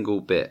single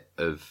bit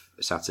of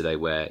Saturday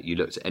where you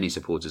looked at any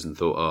supporters and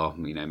thought,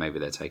 maybe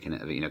they're taking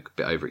it a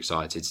bit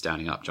overexcited,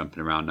 standing up,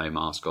 jumping around, no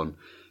mask on,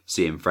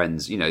 seeing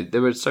friends.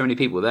 There were so many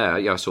people there.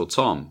 I saw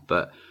Tom,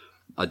 but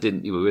I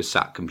didn't. We were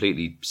sat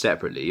completely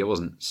separately. I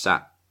wasn't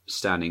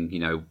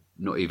standing,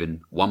 not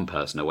even one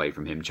person away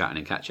from him chatting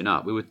and catching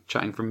up. We were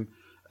chatting from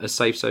a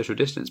safe social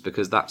distance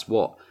because that's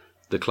what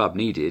the club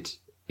needed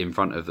in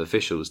front of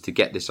officials to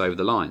get this over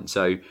the line.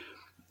 So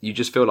you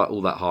just feel like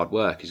all that hard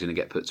work is going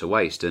to get put to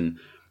waste, and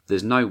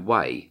there's no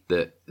way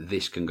that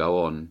this can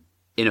go on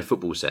in a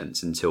football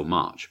sense until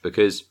March,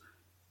 because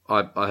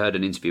I heard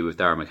an interview with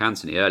Darren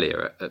McAntony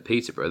earlier at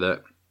Peterborough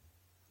that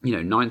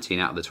 19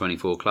 out of the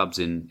 24 clubs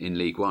in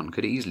League One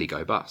could easily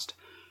go bust.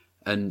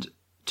 And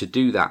to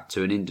do that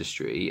to an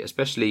industry,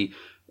 especially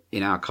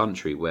in our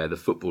country where the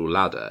football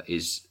ladder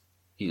is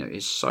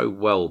so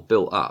well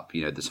built up,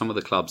 some of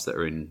the clubs that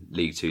are in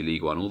League Two,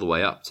 League One, all the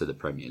way up to the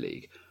Premier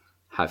League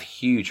have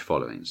huge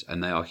followings,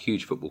 and they are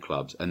huge football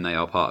clubs, and they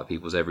are part of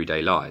people's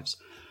everyday lives.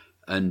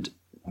 And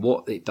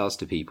what it does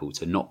to people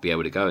to not be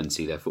able to go and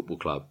see their football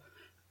club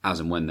as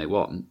and when they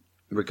want,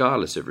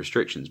 regardless of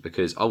restrictions,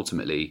 because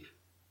ultimately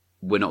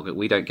we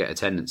don't get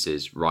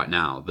attendances right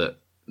now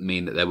that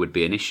mean that there would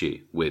be an issue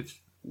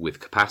with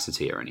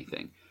capacity or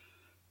anything.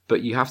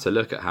 But you have to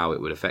look at how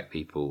it would affect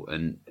people,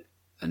 and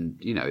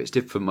it's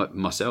different for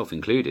myself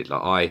included.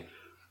 Like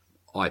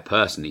I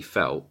personally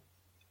felt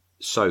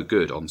so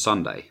good on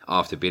Sunday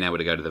after being able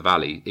to go to the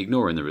Valley,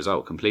 ignoring the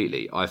result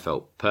completely. I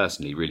felt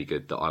personally really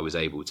good that I was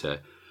able to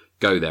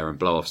go there and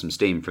blow off some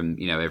steam from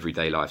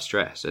everyday life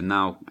stress. And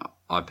now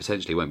I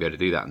potentially won't be able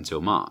to do that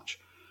until March,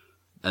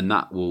 and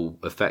that will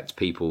affect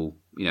people.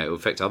 It will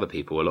affect other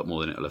people a lot more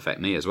than it will affect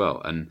me as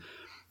well. And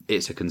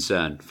it's a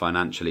concern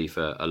financially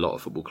for a lot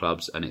of football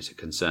clubs, and it's a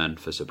concern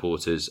for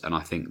supporters. And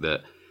I think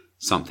that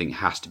something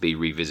has to be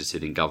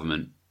revisited in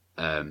government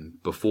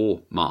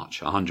before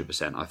March,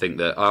 100%. I think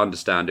that I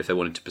understand if they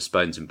wanted to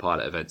postpone some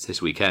pilot events this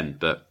weekend,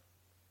 but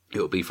it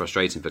will be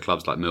frustrating for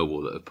clubs like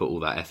Millwall that have put all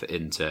that effort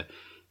into,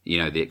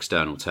 the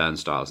external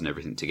turnstiles and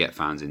everything to get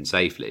fans in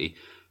safely.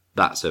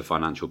 That's a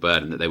financial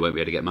burden that they won't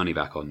be able to get money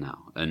back on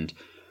now. And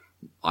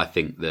I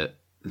think that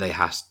there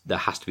has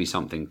to be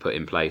something put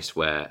in place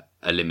where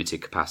a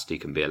limited capacity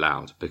can be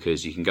allowed,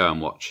 because you can go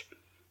and watch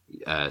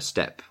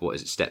step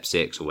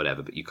 6 or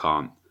whatever, but you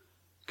can't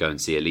go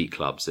and see elite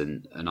clubs.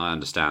 And I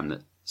understand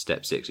that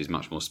step 6 is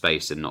much more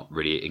space and not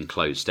really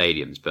enclosed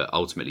stadiums, but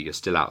ultimately you're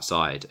still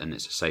outside and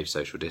it's a safe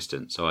social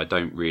distance. So I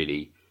don't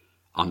really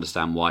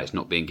understand why it's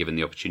not being given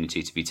the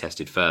opportunity to be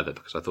tested further,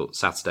 because I thought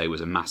Saturday was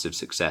a massive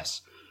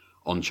success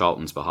on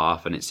Charlton's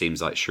behalf, and it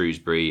seems like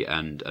Shrewsbury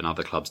and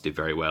other clubs did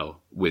very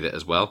well with it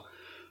as well.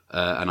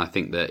 And I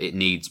think that it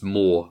needs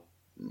more,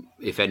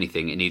 if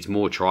anything, it needs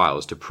more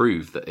trials to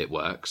prove that it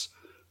works.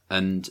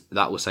 And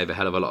that will save a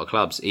hell of a lot of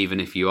clubs, even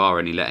if you are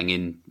only letting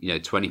in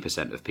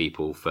 20% of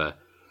people for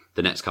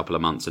the next couple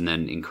of months and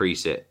then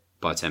increase it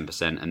by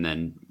 10% and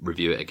then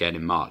review it again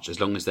in March. As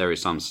long as there is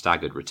some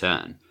staggered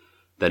return,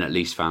 then at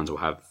least fans will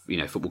have,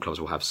 football clubs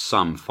will have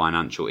some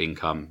financial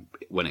income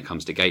when it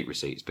comes to gate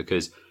receipts,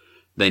 because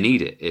they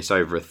need it. It's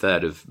over a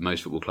third of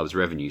most football clubs'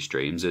 revenue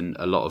streams, and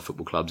a lot of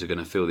football clubs are going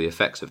to feel the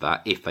effects of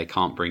that if they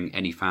can't bring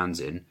any fans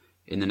in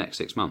the next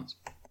 6 months.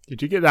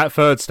 Did you get that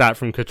third stat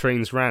from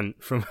Katrine's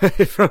rant from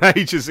from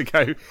ages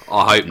ago?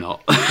 I hope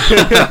not.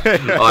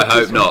 I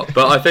hope not.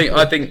 But I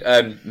think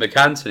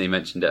McAntony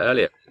mentioned it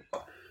earlier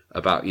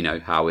about, you know,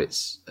 how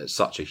it's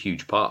such a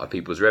huge part of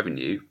people's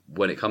revenue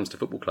when it comes to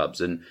football clubs,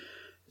 and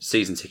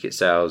season ticket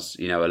sales,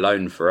 you know,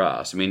 alone for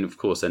us. I mean, of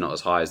course, they're not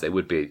as high as they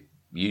would be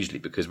usually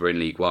because we're in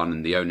League One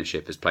and the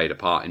ownership has played a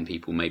part in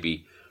people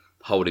maybe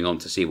holding on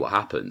to see what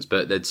happens.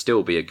 But there'd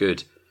still be a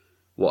good,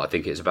 what I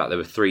think it's about, there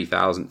were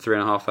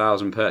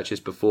 3,500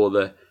 purchased before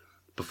the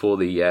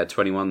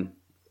 21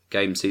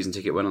 game season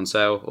ticket went on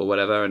sale or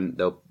whatever, and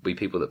there'll be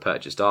people that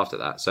purchased after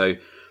that. So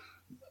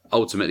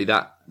ultimately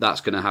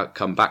that's going to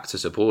come back to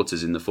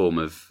supporters in the form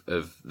of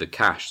the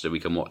cash, so we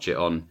can watch it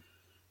on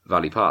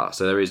Valley Park.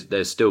 So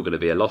there's still going to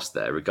be a loss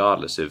there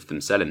regardless of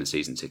them selling the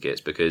season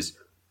tickets, because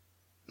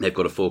they've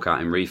got to fork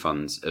out in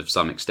refunds of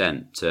some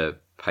extent to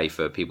pay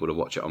for people to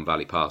watch it on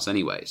Valley Pass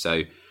anyway.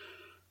 So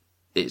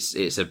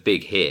it's a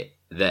big hit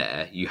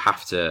there. You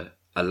have to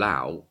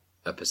allow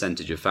a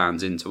percentage of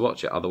fans in to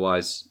watch it.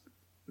 Otherwise,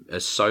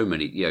 there's so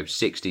many, you know,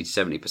 60 to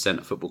 70%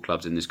 of football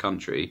clubs in this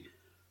country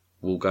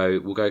will go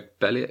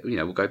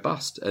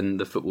bust, and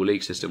the Football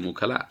League system will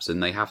collapse.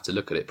 And they have to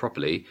look at it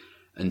properly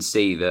and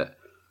see that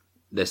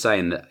they're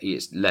saying that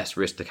it's less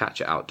risk to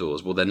catch it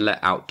outdoors. Well, then let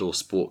outdoor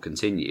sport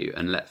continue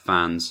and let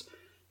fans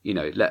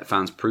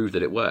prove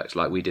that it works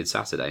like we did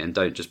Saturday, and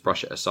don't just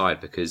brush it aside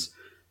because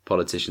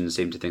politicians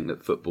seem to think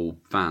that football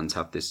fans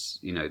have this,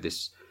 you know,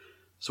 this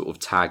sort of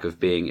tag of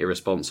being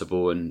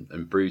irresponsible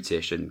and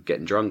brutish and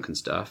getting drunk and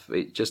stuff.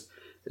 It just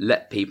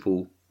let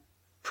people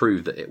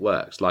prove that it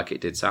works like it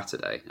did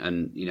Saturday.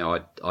 And, you know,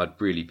 I'd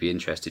really be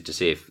interested to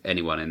see if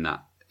anyone in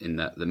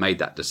that made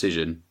that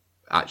decision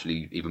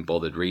actually even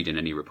bothered reading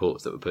any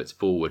reports that were put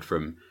forward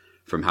from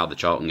how the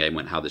Charlton game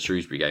went, how the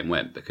Shrewsbury game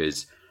went,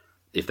 because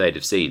if they'd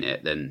have seen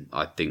it, then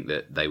I think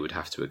that they would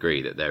have to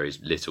agree that there is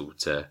little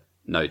to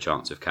no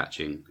chance of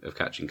catching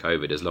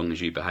COVID as long as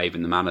you behave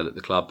in the manner that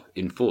the club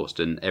enforced,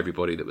 and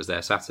everybody that was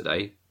there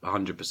Saturday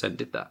 100%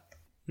 did that.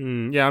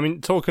 Yeah, I mean,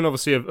 talking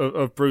obviously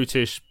of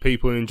brutish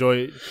people who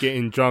enjoy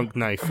getting drunk,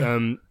 Nath.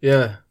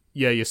 Yeah,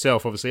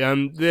 yourself obviously.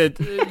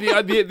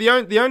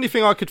 The only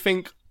thing I could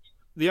think,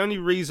 the only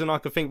reason I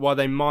could think why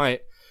they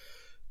might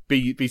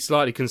be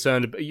slightly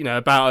concerned, you know,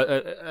 about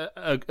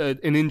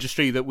an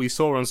industry that we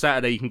saw on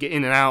Saturday you can get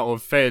in and out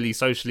of fairly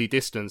socially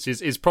distanced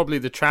is probably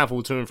the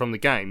travel to and from the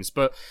games.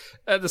 But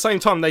at the same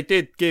time, they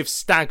did give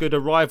staggered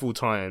arrival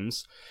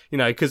times, you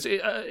know, because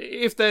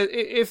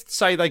if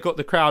say they got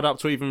the crowd up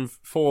to even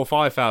 4,000 or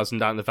 5,000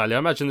 down the valley, I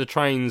imagine the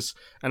trains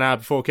an hour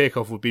before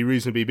kickoff would be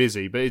reasonably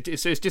busy. But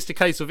it's just a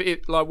case of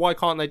it, like, why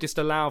can't they just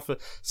allow for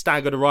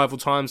staggered arrival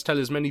times, tell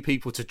as many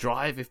people to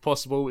drive if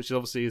possible, which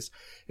obviously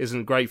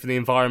isn't great for the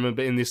environment,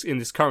 but in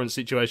this current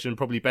situation,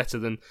 probably better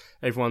than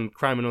everyone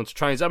cramming onto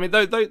trains. I mean,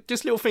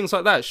 just little things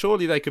like that,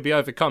 surely they could be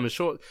overcome,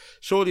 and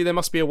surely there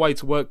must be a way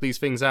to work these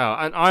things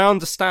out. And I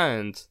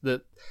understand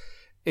that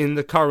in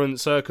the current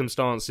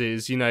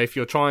circumstances, you know, if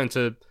you're trying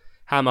to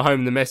hammer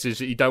home the message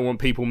that you don't want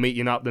people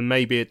meeting up, then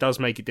maybe it does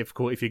make it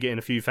difficult if you're getting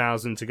a few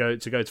thousand to go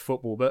to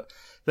football. But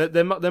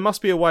there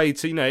must be a way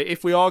to, you know,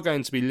 if we are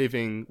going to be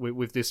living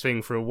with this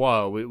thing for a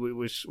while,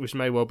 which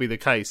may well be the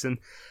case, and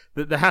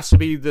that there has to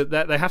be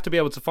that they have to be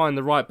able to find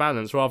the right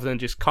balance rather than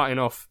just cutting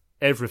off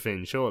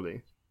everything,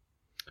 surely.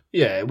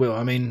 Yeah, well,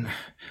 I mean,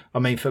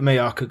 for me,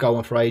 I could go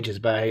on for ages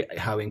about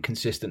how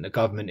inconsistent the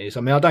government is.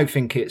 I mean, I don't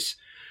think it's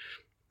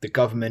the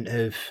government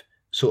have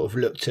sort of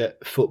looked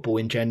at football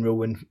in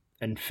general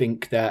and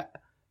think that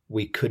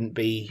we couldn't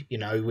be, you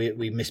know,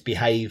 we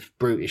misbehave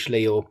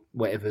brutishly or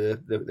whatever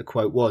the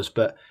quote was.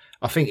 But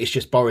I think it's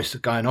just Boris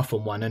going off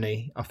on one, isn't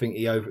he? I think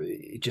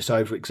he just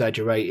over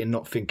exaggerating,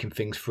 not thinking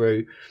things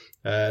through.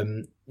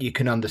 You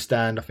can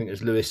understand, I think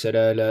as Lewis said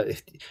earlier,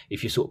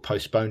 if you sort of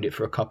postponed it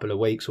for a couple of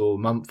weeks or a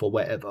month or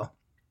whatever.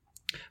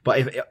 But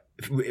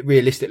if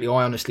realistically,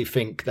 I honestly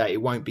think that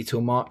it won't be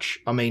till March.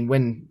 I mean,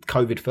 when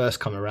COVID first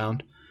come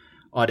around,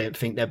 I don't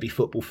think there'd be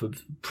football for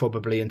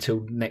probably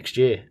until next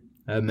year.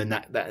 And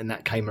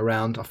that came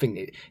around. I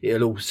think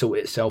it'll all sort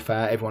itself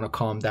out. Everyone will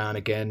calm down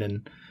again,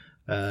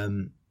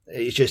 and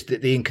it's just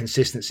the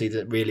inconsistency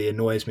that really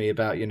annoys me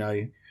about, you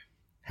know,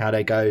 how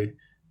they go,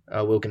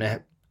 we're going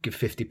to give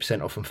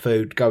 50% off on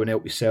food, go and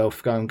help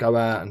yourself, go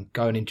out and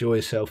go and enjoy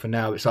yourself. And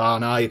now it's, oh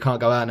no, you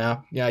can't go out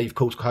now. Yeah, you've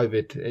caught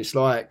COVID. It's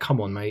like, come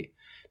on, mate,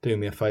 do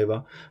me a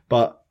favour.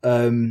 But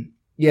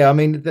yeah, I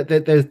mean,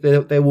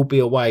 there will be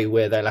a way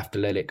where they'll have to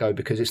let it go,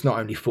 because it's not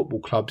only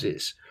football clubs,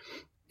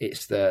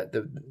 it's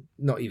the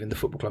not even the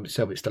football club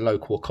itself, it's the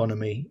local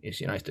economy, it's,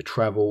 you know, it's the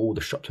travel, all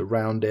the shops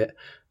around it,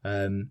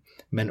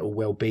 mental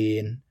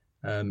well-being,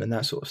 and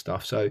that sort of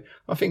stuff. So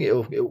I think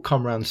it'll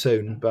come around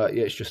soon, but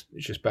yeah, it's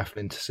just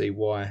baffling to see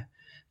why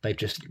they've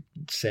just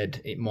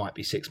said it might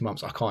be 6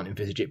 months. I can't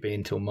envisage it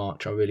being till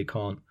March. I really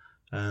can't.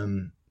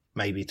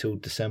 Maybe till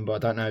December. I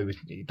don't know.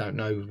 You don't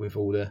know with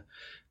all the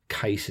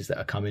cases that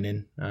are coming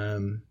in.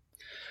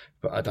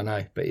 But I don't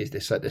know. But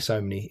there's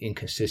so many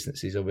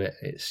inconsistencies of it.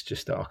 It's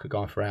just that I could go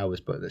on for hours,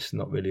 but that's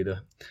not really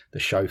the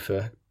show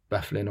for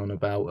baffling on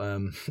about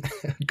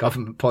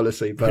government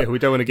policy. But yeah, we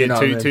don't want to get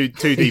too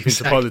deep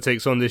into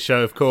politics on this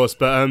show, of course.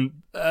 But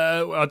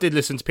I did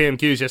listen to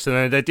PMQs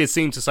yesterday, and they did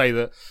seem to say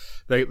that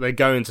they're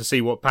going to see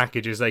what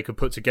packages they could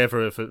put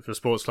together for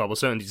sports club, or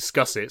certainly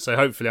discuss it. So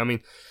hopefully, I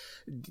mean,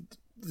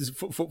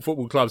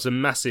 football clubs are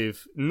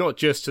massive, not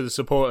just to the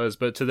supporters,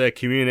 but to their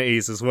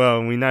communities as well.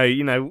 And we know,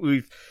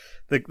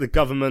 the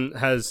government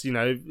has,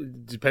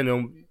 depending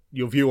on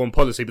your view on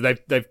policy, but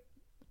they've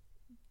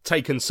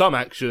taken some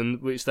action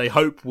which they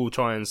hope will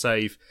try and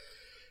save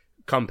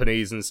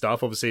companies and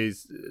stuff. Obviously,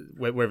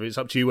 whether it's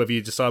up to you whether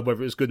you decide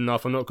whether it's good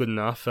enough or not good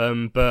enough.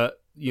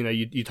 But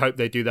you'd hope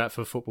they do that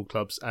for football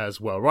clubs as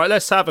well. Right,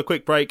 let's have a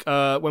quick break.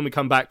 When we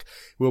come back,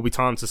 will be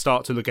time to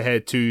start to look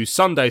ahead to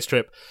Sunday's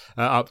trip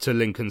up to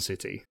Lincoln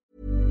City.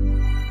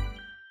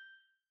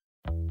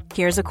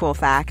 Here's a cool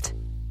fact.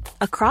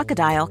 A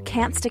crocodile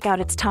can't stick out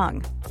its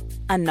tongue.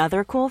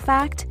 Another cool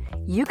fact,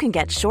 you can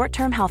get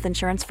short-term health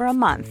insurance for a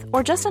month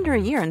or just under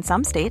a year in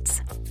some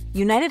states.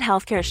 United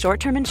Healthcare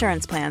short-term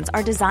insurance plans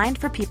are designed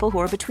for people who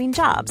are between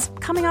jobs,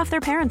 coming off their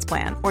parents'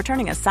 plan, or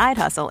turning a side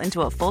hustle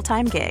into a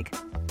full-time gig.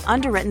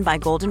 Underwritten by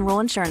Golden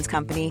Rule Insurance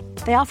Company,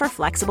 they offer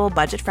flexible,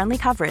 budget-friendly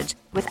coverage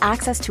with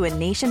access to a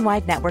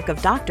nationwide network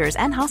of doctors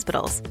and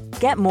hospitals.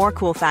 Get more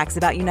cool facts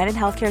about United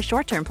Healthcare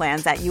short-term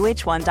plans at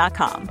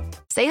uh1.com.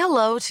 Say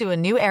hello to a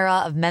new era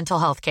of mental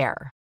health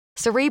care.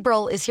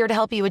 Cerebral is here to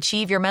help you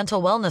achieve your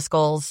mental wellness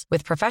goals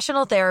with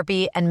professional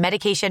therapy and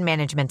medication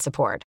management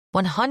support.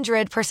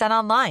 100%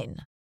 online.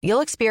 You'll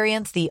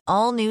experience the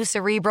all-new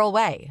Cerebral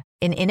Way,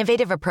 an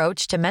innovative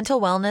approach to mental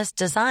wellness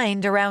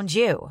designed around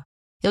you.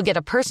 You'll get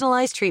a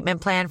personalized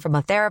treatment plan from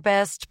a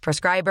therapist,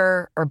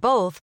 prescriber, or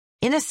both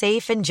in a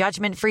safe and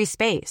judgment-free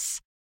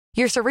space.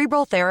 Your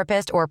Cerebral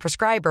therapist or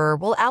prescriber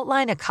will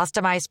outline a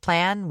customized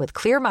plan with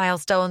clear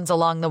milestones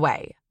along the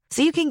way,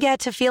 so you can get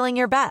to feeling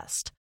your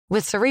best.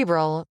 With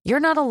Cerebral,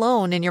 you're not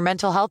alone in your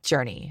mental health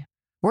journey.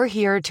 We're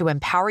here to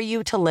empower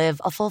you to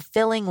live a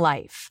fulfilling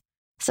life.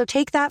 So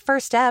take that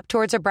first step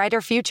towards a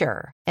brighter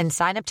future and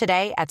sign up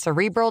today at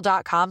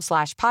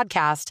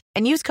Cerebral.com/podcast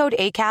and use code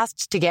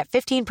ACAST to get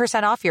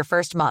 15% off your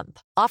first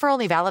month. Offer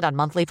only valid on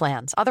monthly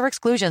plans. Other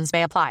exclusions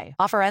may apply.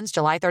 Offer ends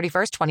July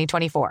 31st,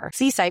 2024.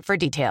 See site for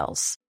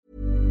details.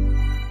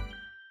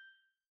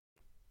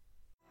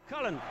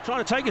 Cullen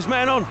trying to take his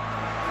man on.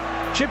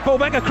 Chip ball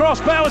back across,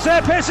 Bowers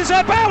there, Pearce is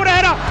there, Bowers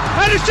header,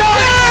 and it's Jones!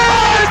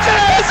 Oh,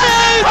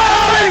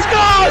 he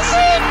scores!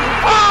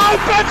 Oh,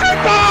 Patrick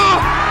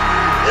Barr!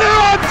 You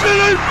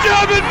absolute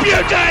German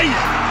beauty!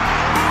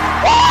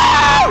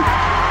 Woo!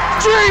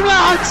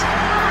 Dreamland!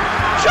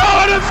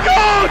 Charlton have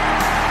scored!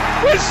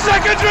 With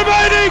seconds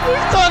remaining!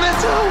 We've done it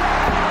all!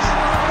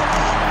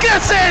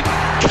 Get in!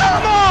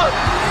 Come on!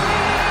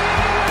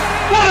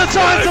 What a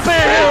time to be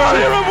a hero!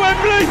 Here at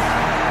Wembley!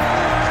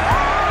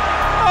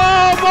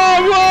 Oh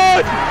my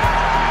word!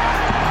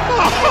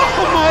 Oh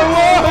my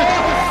word!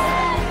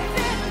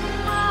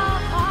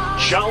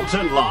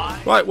 Charlton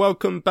Live. Right,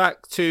 welcome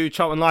back to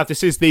Charlton Live.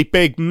 This is the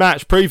big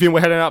match preview. We're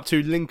heading up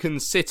to Lincoln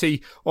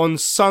City on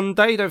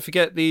Sunday. Don't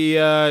forget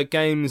the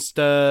game's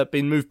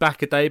been moved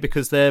back a day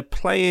because they're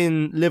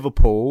playing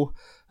Liverpool.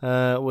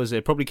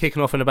 Probably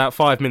kicking off in about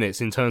 5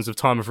 minutes in terms of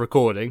time of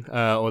recording,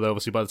 although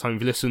obviously by the time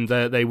you've listened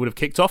they would have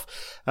kicked off.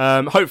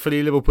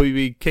 Hopefully Liverpool will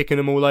be kicking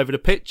them all over the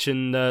pitch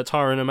and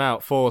tiring them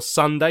out for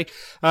Sunday.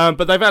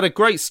 But they've had a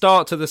great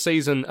start to the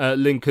season at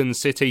Lincoln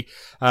City,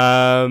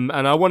 and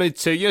I wanted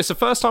to, it's the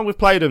first time we've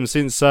played them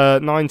since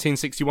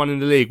 1961 in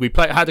the league. We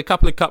had a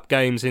couple of cup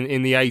games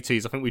in the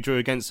 80s. I think we drew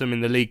against them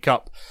in the League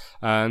Cup.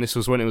 And this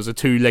was when it was a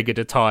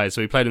two-legged tie,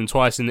 so we played them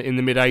twice in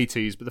the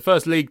mid-80s, but the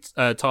first league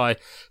tie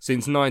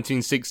since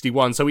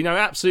 1961, so we know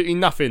absolutely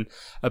nothing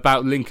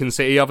about Lincoln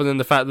City other than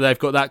the fact that they've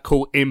got that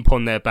cool imp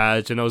on their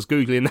badge, and I was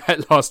Googling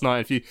that last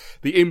night. The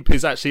imp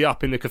is actually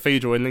up in the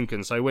cathedral in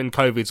Lincoln, so when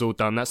COVID's all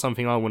done, that's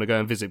something I want to go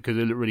and visit because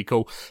it looked really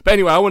cool. But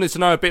anyway, I wanted to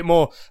know a bit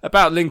more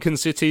about Lincoln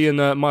City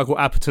and Michael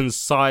Apperton's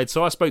side,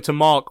 so I spoke to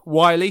Mark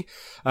Wiley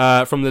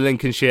from the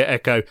Lincolnshire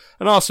Echo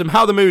and asked him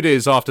how the mood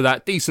is after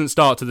that decent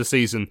start to the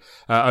season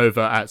over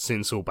at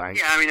Sincil Bank.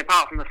 Yeah, I mean,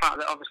 apart from the fact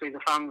that obviously the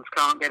fans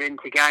can't get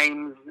into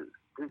games,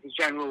 there's a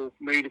general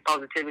mood of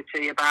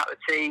positivity about the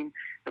team.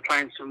 They're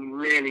playing some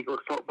really good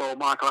football.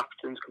 Michael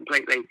Apperton's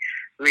completely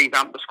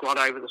revamped the squad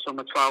over the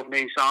summer, 12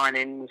 new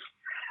signings,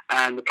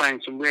 and they're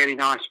playing some really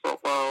nice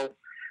football.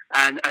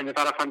 And they've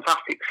had a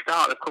fantastic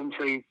start. They've come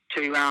through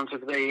 2 rounds of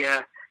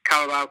the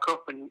Carabao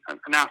Cup and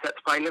now set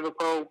to play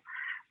Liverpool.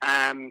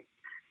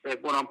 They've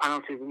won on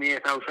penalties in the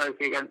EFL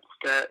Trophy against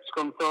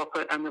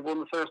Scunthorpe, and they've won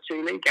the first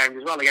 2 league games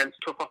as well against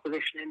tough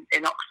opposition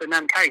in Oxford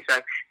and MK.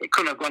 So it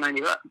couldn't have gone any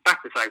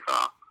better so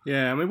far.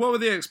 Yeah, I mean, what were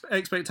the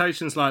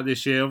expectations like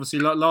this year? Obviously,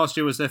 last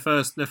year was their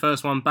first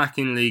one back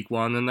in League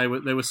One, and they were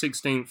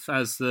 16th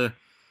as they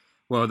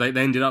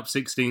ended up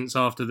 16th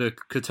after the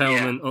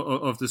curtailment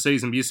of the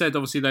season. But you said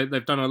obviously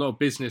they've done a lot of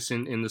business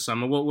in the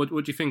summer. What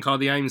do you think are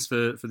the aims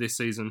for this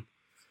season?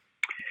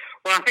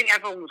 Well, I think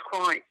everyone was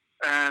quite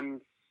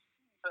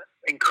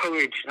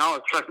encouraged, and I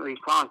was pleasantly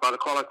surprised by the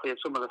quality of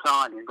some of the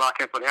signings. Like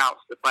everybody else,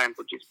 the playing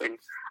budget's been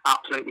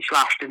absolutely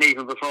slashed, and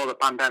even before the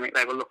pandemic,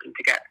 they were looking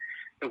to get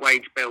the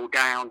wage bill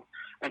down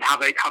and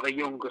have a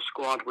younger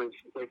squad with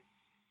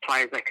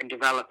players they can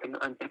develop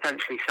and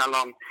potentially sell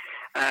on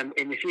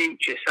in the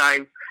future.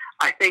 So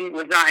I think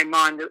with that in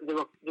mind, there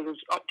was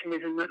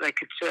optimism that they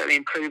could certainly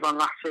improve on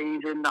last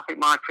season. I think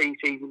my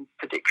pre-season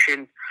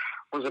prediction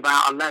was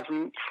about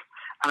 11th.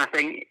 And I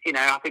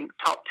think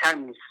top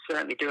 10 is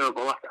certainly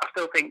doable. I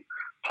still think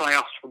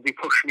playoffs will be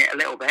pushing it a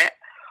little bit,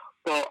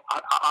 but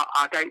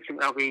I don't think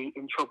they'll be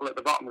in trouble at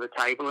the bottom of the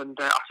table, and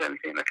I certainly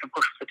think they can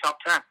push for the top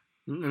 10.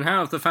 And how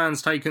have the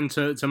fans taken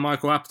to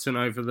Michael Appleton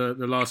over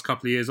the last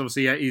couple of years?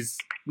 Obviously, he's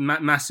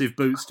massive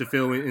boots to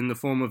fill in the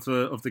form of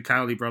the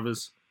Cowley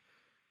brothers.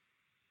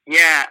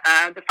 Yeah,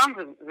 the fans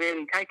have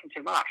really taken to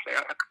him well, actually.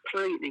 A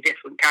completely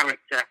different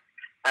character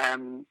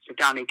to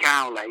Danny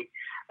Cowley.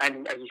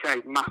 And as you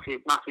say,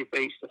 massive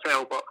boots to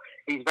fill, but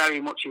he's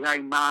very much his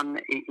own man.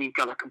 He's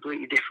got a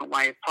completely different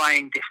way of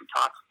playing, different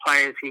types of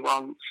players he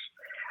wants.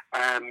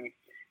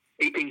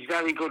 He's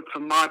very good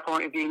from my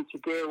point of view to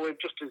deal with,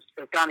 just as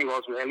Danny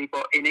was really,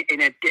 but in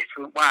a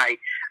different way.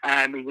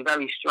 He's a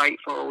very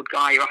straightforward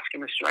guy. You ask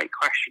him a straight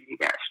question, you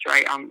get a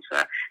straight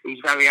answer. He's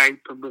very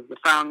open with the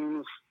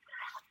fans.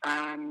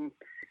 I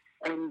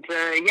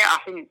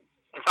think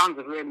the fans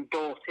have really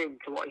bought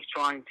into what he's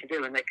trying to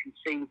do, and they can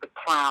see the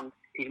plan.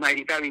 He's made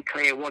it very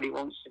clear what he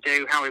wants to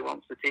do, how he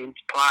wants the team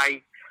to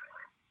play,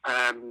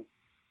 and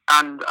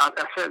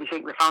I certainly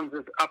think the fans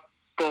have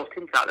bought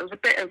into that. There was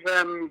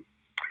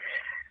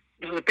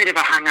a bit of a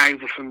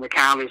hangover from the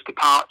Cowleys'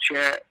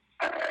 departure.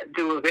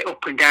 They were a bit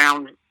up and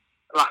down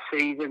last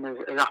season as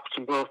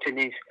Appleton brought in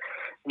his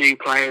new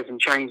players and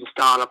changed the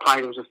style of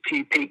play. There was a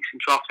few peaks and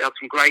troughs. They had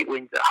some great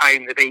wins at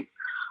home. They beat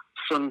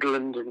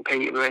Sunderland and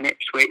Peterborough and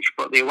Ipswich,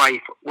 but the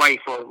away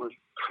form was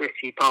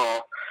pretty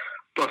poor.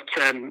 But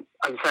as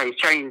I say, he's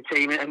changed the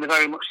team, and they're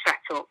very much set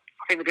up.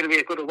 I think they're going to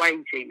be a good away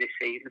team this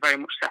season. They're very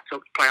much set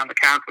up to play on the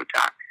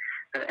counter-attack,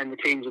 and the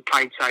teams have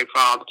played so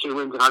far, the 2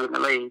 wins they've had in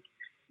the league,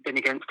 have been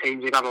against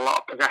teams who've had a lot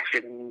of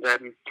possession,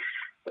 and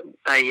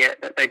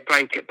they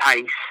break at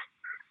pace,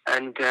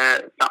 and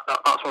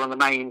that's one of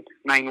the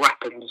main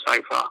weapons so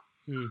far.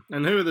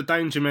 And who are the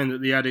danger men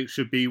that the Addicks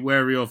should be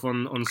wary of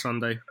on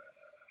Sunday?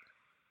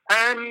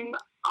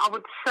 I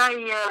would say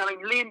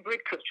Liam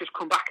Bridcut's just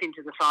come back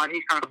into the side.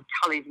 He's kind of a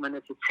talisman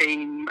of the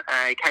team.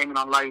 He came in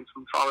on loan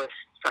from Forest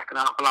second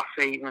half of last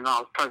season, and I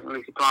was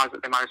pleasantly surprised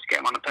that they managed to get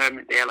him on a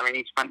permanent deal. I mean,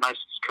 he spent most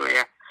of his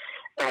career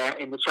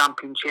in the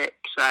Championship,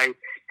 so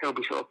he'll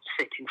be sort of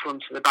sitting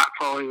front of the back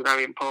four. He's a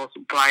very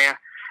important player.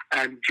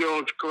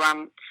 George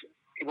Grant,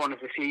 one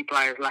of the few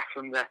players left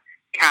from the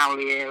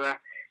Cowley era,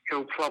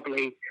 he'll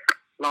probably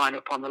line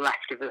up on the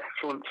left of the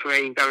front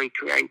three. Very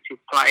creative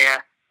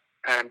player.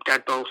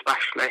 Dead ball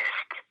specialist,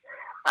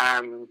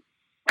 and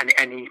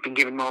he's been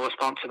given more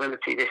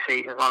responsibility this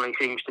season as well. He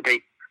seems to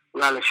be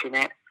relishing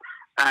it.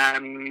 I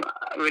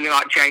really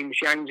like James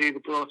Jones, who they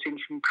brought in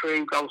from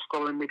Crewe,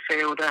 goal-scoring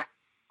midfielder.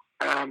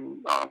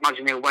 I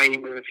imagine he'll weigh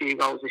in with a few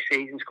goals this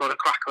season. Scored a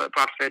cracker at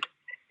Bradford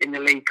in the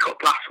League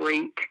Cup last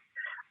week.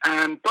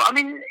 But I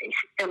mean,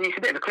 it's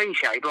a bit of a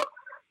cliche, but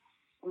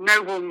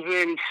no one's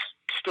really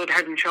stood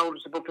head and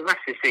shoulders above the rest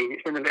this season.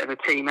 It's been a bit of a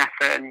team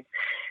effort, and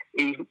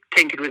he's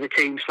tinkered with the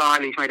team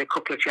slightly. He's made a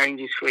couple of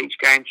changes for each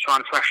game to try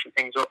and freshen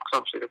things up, because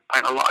obviously they're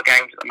playing a lot of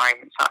games at the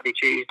moment, Saturday,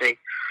 Tuesday,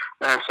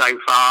 so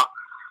far.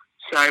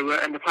 So,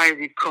 and the players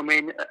who've come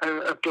in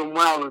have done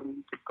well,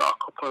 and they've got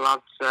a couple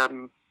of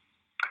lads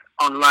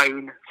on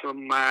loan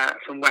from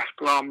West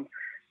Brom.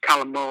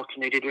 Callum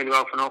Morton, who did really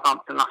well for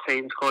Northampton last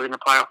season, scored in the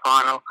playoff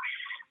final.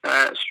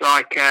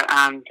 Striker,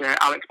 and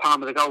Alex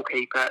Palmer, the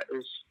goalkeeper,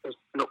 has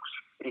looked.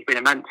 He's been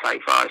immense so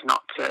far. He's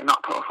not put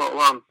a foot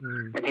wrong,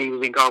 and he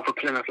was in goal for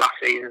Plymouth last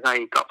season as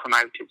they got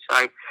promoted.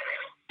 So,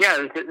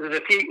 yeah, there's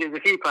a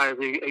few players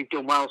who've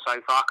done well so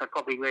far. I could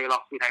probably reel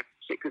off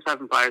 6 or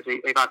 7 players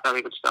who've had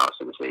very good starts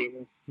to the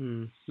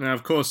season. Now,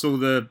 of course, all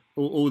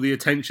the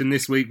attention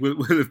this week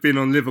will have been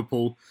on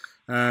Liverpool.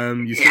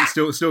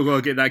 Still got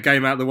to get that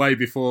game out of the way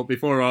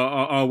before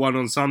our one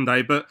on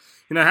Sunday. But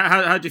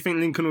how do you think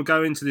Lincoln will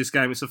go into this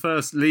game? It's the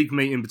first league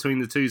meeting between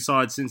the two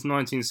sides since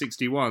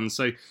 1961,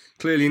 so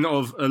clearly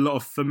not a lot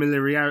of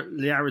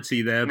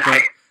familiarity there. No.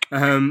 But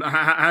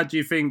how do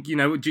you think? Do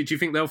you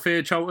think they'll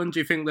fear Charlton? Do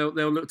you think they'll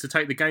look to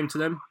take the game to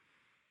them?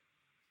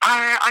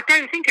 I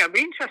don't think it'll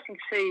be interesting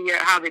to see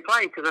how they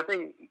play, because I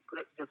think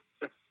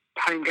the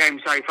home game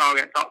so far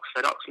against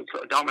Oxford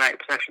sort of dominated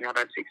possession. They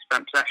had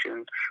 6%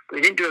 possession, but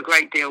they didn't do a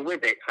great deal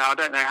with it. So I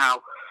don't know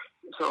how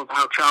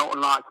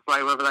Charlton like to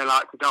play, whether they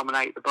like to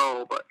dominate the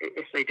ball. But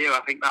if they do,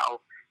 I think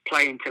that'll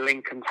play into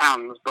Lincoln's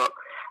hands. But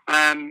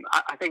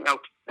I think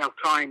they'll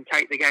try and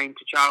take the game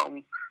to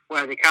Charlton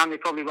where they can. They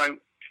probably won't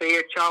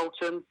fear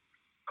Charlton,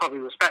 probably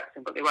respect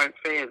them, but they won't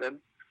fear them.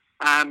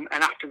 And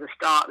after the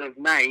start they've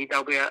made,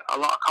 there'll be a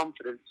lot of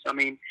confidence. I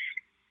mean,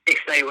 if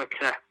they were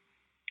to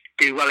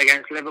do well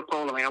against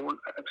Liverpool, I wouldn't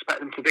expect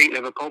them to beat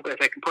Liverpool, but if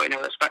they can put in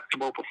a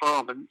respectable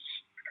performance,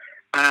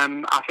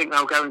 I think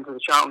they'll go into the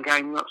Charlton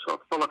game sort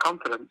of full of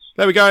confidence.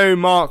 There we go,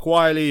 Mark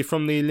Wiley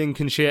from the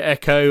Lincolnshire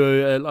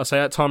Echo. I say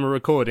at time of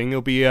recording,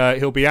 he'll be at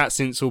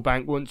Sincil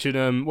Bank watching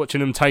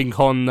them take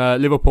on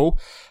Liverpool.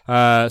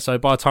 So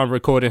by the time of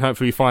recording,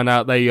 hopefully we find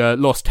out they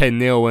lost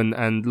 10-0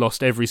 and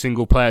lost every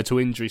single player to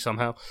injury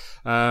somehow.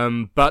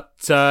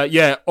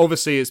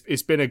 Obviously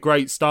it's been a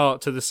great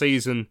start to the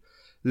season,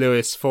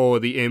 Lewis, for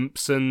the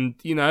Imps, and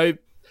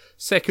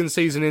second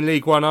season in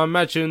League One. I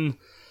imagine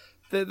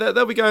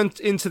they'll be going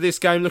into this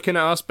game looking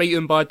at us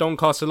beaten by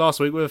Doncaster last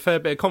week with a fair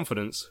bit of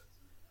confidence.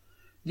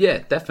 Yeah,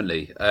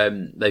 definitely.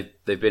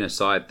 They've been a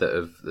side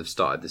that have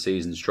started the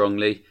season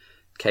strongly,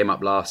 came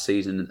up last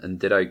season and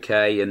did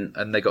okay,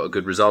 and they got a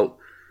good result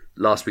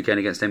last weekend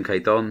against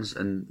MK Dons,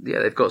 and yeah,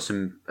 they've got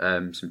some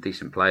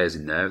decent players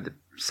in there. They're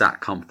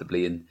sat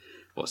comfortably, and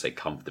well, I say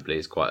comfortably,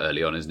 it's quite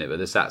early on, isn't it? But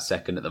they're sat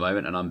second at the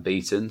moment and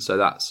unbeaten, so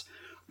that's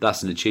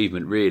an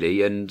achievement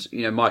really. And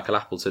Michael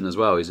Appleton as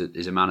well is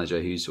a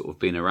manager who's sort of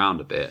been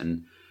around a bit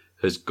and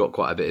has got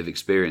quite a bit of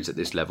experience at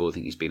this level. I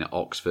think he's been at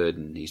Oxford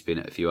and he's been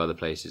at a few other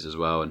places as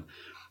well,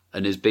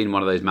 and has been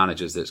one of those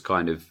managers that's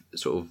kind of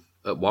sort of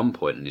at one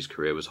point in his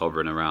career was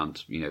hovering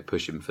around,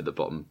 pushing for the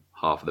bottom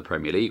half of the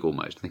Premier League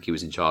almost. I think he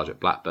was in charge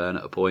at Blackburn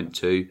at a point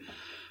too,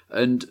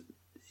 and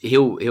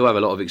he'll have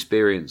a lot of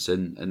experience,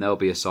 and they'll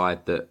be a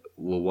side that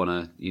will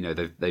want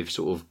to, they've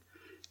sort of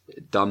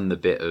done the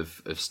bit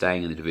of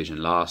staying in the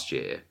division last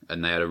year,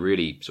 and they had a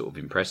really sort of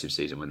impressive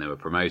season when they were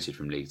promoted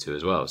from League Two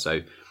as well.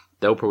 So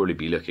they'll probably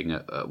be looking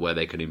at where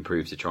they can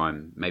improve to try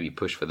and maybe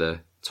push for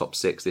the top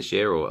 6 this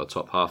year or a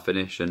top half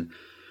finish. And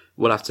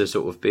we'll have to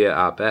sort of be at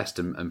our best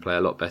and play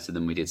a lot better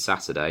than we did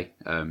Saturday.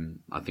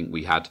 I think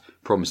we had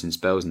promising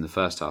spells in the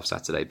first half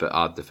Saturday, but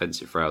our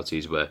defensive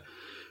frailties were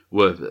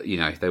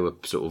they were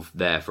sort of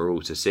there for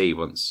all to see.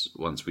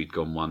 Once we'd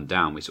gone one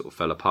down, we sort of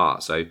fell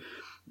apart. So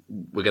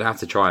we're going to have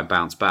to try and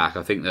bounce back.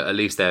 I think that at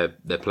least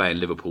they're playing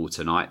Liverpool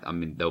tonight. I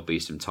mean, there'll be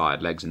some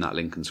tired legs in that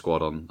Lincoln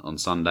squad on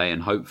Sunday,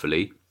 and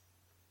hopefully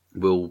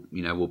we'll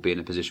be in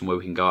a position where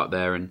we can go out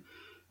there and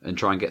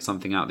try and get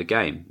something out of the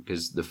game.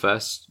 Because the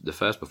first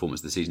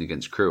performance of the season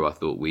against Crewe, I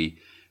thought we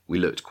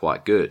looked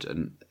quite good,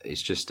 and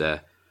it's just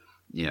I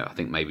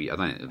think I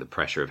don't think the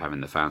pressure of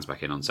having the fans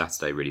back in on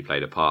Saturday really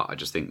played a part. I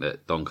just think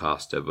that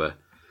Doncaster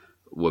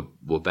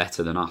were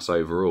better than us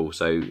overall.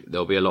 So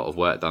there'll be a lot of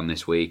work done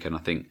this week, and I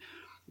think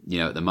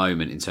at the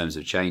moment in terms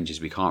of changes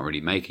we can't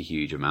really make a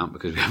huge amount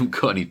because we haven't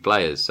got any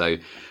players. So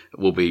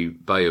Bo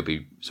will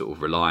be sort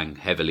of relying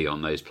heavily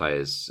on those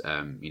players,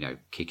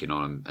 kicking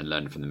on and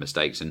learning from the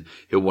mistakes, and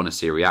he'll want to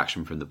see a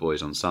reaction from the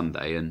boys on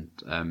Sunday, and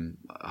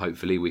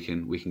hopefully we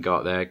can go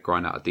out there,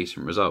 grind out a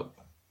decent result.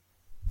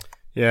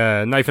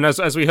 Yeah, Nathan,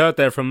 as we heard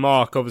there from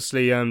Mark,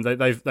 obviously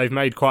they've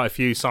made quite a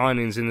few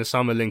signings in the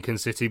summer, Lincoln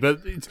City, but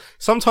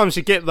sometimes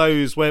you get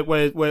those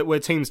where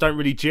teams don't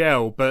really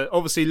gel. But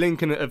obviously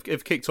Lincoln have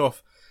kicked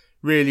off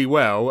really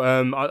well.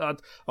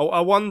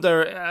 I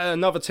wonder,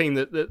 another team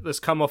that's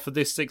come off of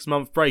this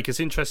 6-month break, it's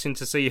interesting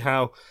to see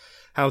how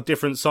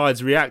different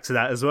sides react to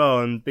that as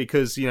well, and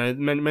because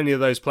many of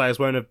those players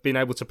won't have been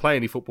able to play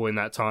any football in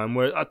that time.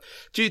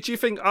 Do you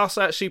think us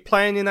actually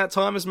playing in that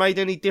time has made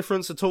any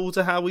difference at all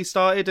to how we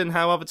started and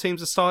how other teams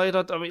have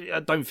started? I mean,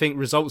 I don't think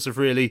results have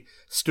really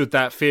stood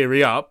that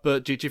theory up,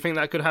 but do you think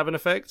that could have an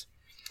effect?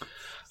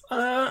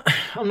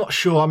 I'm not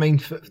sure. I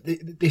mean,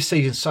 this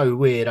season's so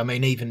weird. I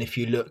mean, even if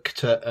you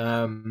looked at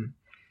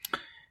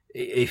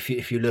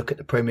if you look at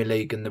the Premier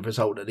League and the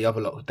result that the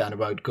other lot down the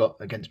road got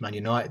against Man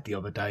United the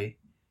other day,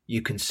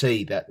 you can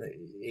see that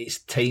it's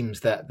teams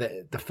that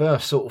the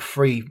first sort of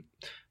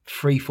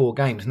 3-4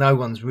 games, no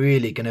one's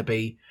really going to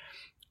be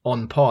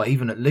on par.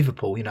 Even at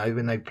Liverpool,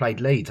 when they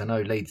played Leeds, I know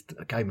Leeds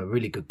gave a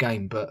really good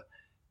game, but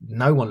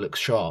no one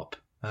looks sharp.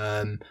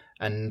 And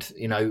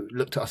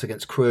looked at us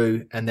against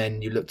Crewe, and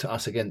then you looked at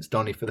us against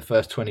Donny for the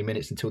first 20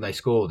 minutes until they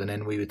scored, and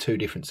then we were two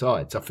different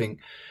sides. I think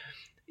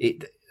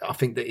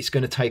that it's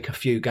going to take a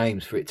few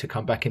games for it to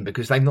come back in,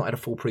 because they've not had a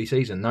full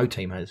pre-season. No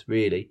team has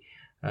really,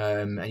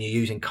 and you're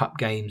using cup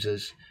games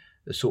as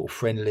sort of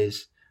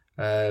friendlies.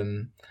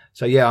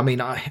 So yeah, I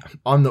mean,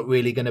 I'm not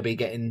really going to be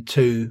getting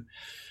too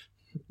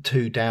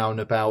down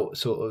about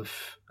sort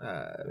of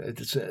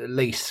at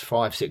least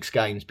 5-6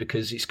 games,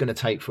 because it's going to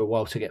take for a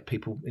while to get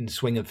people in the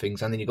swing of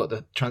things, and then you've got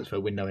the transfer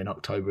window in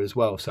October as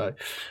well. So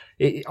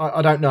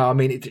I don't know. I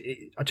mean,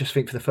 I just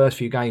think for the first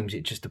few games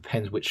it just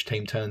depends which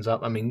team turns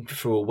up. I mean,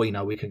 for all we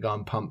know, we can go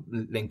and pump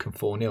Lincoln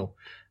 4-0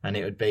 and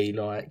it would be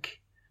like,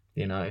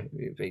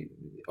 it'd be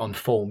on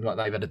form, like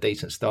they've had a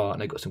decent start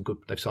and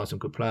they've signed some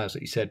good players,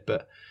 like you said.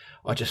 But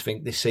I just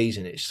think this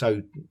season it's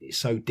so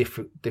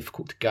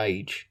difficult to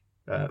gauge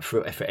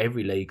for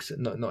every league,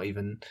 not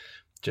even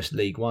just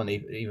League One,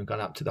 even gone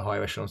up to the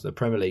higher echelons of the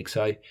Premier League.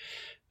 So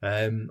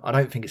I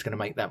don't think it's going to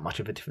make that much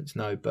of a difference,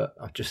 no. But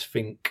I just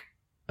think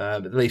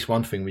at least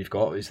one thing we've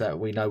got is that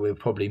we know we're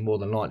probably more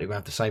than likely going to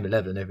have the same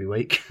 11 every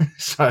week.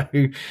 So,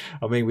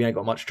 I mean, we ain't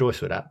got much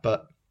choice with that.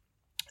 But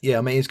yeah,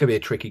 I mean, it's going to be a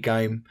tricky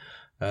game.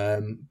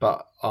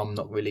 But I'm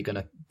not really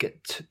going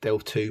to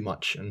delve too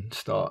much and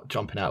start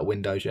jumping out of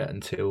windows yet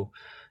until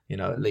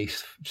at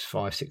least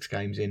 5-6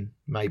 games in,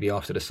 maybe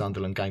after the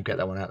Sunderland game, get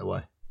that one out of the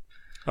way.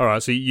 All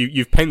right, so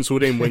you've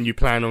penciled in when you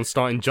plan on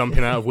starting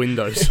jumping out of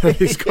windows.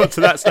 It's got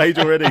to that stage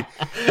already.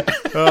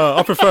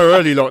 I prefer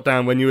early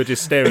lockdown when you were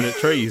just staring at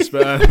trees.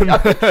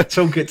 But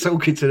talking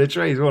to the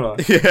trees, won't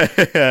I?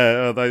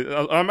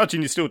 Yeah. I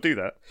imagine you still do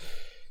that.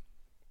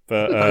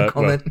 But no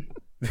comment.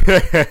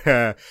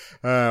 I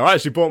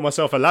actually bought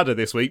myself a ladder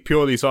this week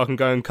purely so I can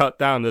go and cut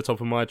down the top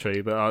of my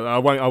tree. But I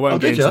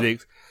won't get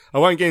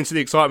into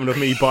the excitement of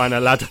me buying a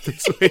ladder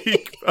this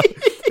week.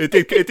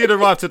 It did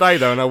arrive today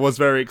though, and I was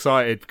very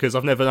excited because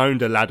I've never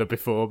owned a ladder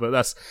before. But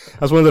that's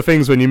one of the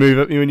things when you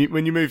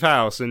move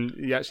house and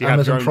you actually Amazon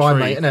have your own Prime,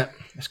 tree. mate, isn't it?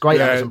 It's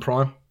great, Amazon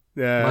Prime.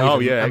 Yeah.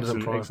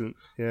 Amazing, Excellent.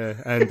 Yeah,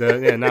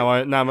 and now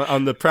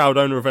I'm the proud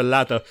owner of a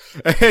ladder.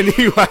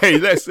 Anyway,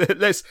 let's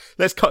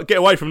get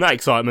away from that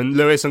excitement,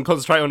 Lewis, and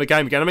concentrate on the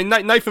game again. I mean,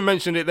 Nathan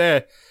mentioned it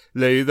there,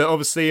 Lou, that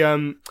obviously,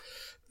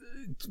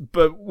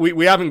 but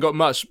we haven't got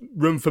much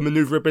room for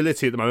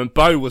manoeuvrability at the moment.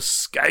 Bo was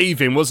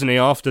scathing, wasn't he,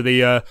 after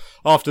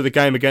the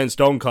game against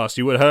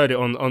Doncaster? You would have heard it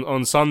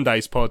on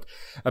Sunday's pod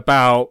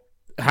about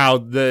how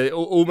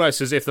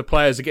almost as if the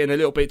players are getting a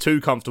little bit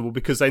too comfortable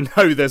because they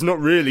know there's not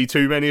really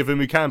too many of them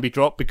who can be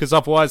dropped, because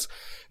otherwise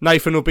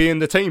Nathan will be in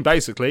the team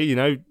basically,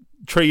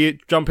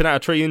 jumping out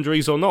of tree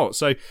injuries or not.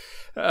 So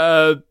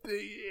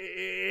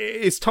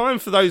it's time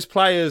for those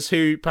players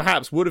who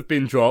perhaps would have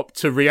been dropped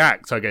to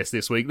react, I guess,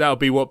 this week. That'll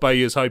be what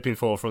Bowyer's hoping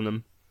for from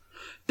them.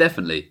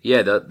 Definitely.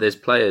 Yeah, there's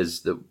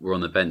players that were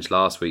on the bench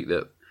last week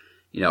that,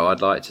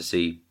 I'd like to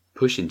see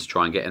pushing to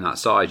try and get in that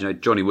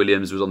side. Johnny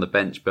Williams was on the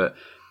bench, but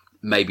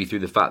maybe through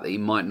the fact that he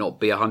might not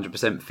be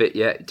 100% fit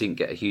yet, he didn't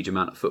get a huge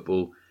amount of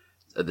football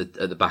at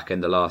the back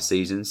end of last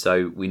season,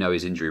 so we know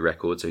his injury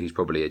record, so he's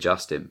probably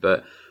adjusting.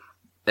 But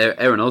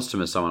Aaron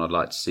Ostom is someone I'd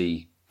like to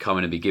see come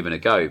in and be given a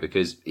go,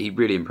 because he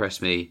really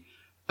impressed me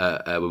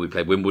when we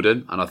played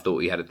Wimbledon, and I thought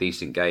he had a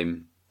decent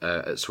game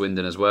at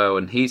Swindon as well.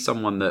 And he's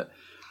someone that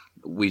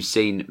we've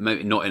seen,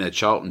 maybe not in a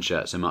Charlton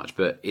shirt so much,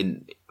 but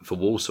for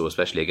Walsall,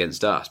 especially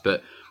against us,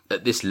 but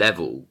at this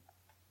level,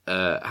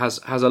 has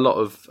a lot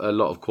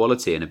of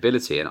quality and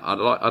ability, and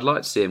I'd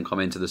like to see him come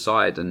into the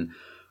side and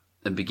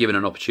be given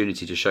an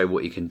opportunity to show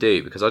what he can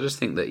do, because I just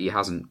think that he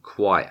hasn't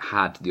quite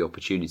had the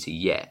opportunity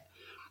yet.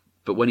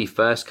 But when he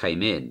first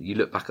came in, you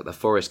look back at the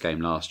Forest game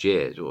last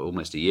year,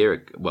 almost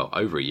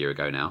over a year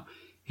ago now,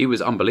 he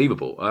was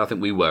unbelievable. I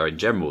think we were in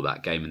general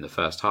that game in the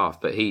first half,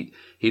 but he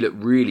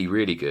looked really,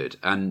 really good.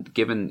 And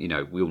given,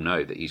 we all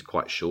know that he's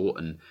quite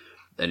short and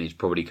he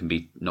probably can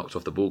be knocked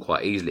off the ball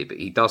quite easily, but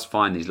he does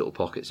find these little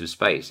pockets of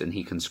space, and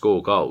he can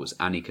score goals,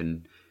 and he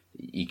can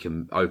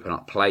open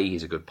up play.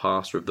 He's a good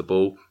passer of the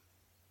ball.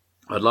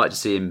 I'd like to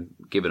see him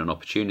given an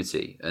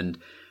opportunity, and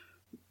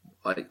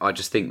I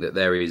just think that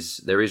there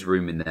is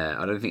room in there.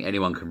 I don't think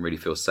anyone can really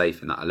feel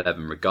safe in that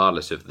 11,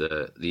 regardless of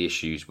the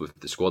issues with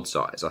the squad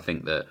size. I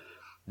think that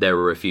there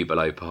were a few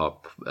below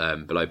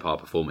par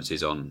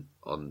performances on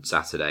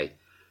Saturday.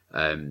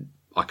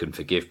 I can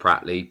forgive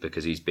Pratley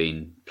because he's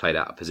been played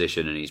out of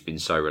position and he's been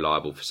so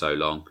reliable for so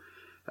long.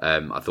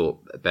 I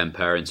thought Ben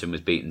Purrington was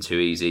beaten too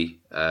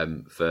easy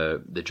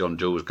for the John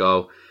Jules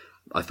goal.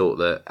 I thought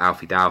that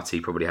Alfie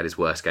Doughty probably had his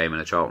worst game in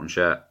a Charlton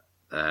shirt.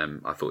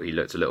 I thought he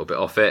looked a little bit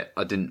off it.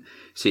 I didn't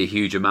see a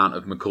huge amount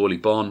of Macaulay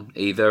Bonne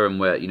either, and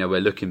we're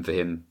looking for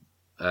him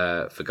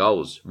for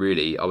goals.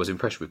 Really, I was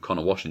impressed with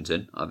Connor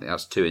Washington. I think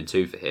that's 2 and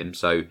 2 for him.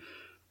 So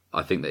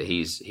I think that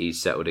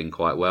he's settled in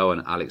quite well,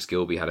 and Alex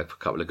Gilbey had a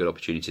couple of good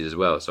opportunities as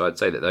well. So I'd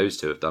say that those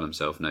two have done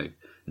themselves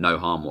no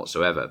harm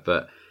whatsoever.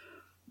 But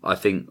I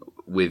think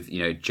with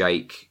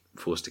Jake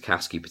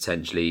Forster-Caskey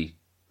potentially,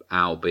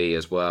 Albie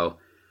as well,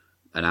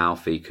 and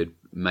Alfie could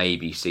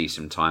maybe see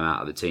some time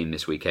out of the team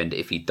this weekend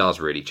if he does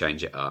really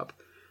change it up.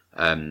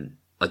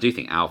 I do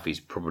think Alfie's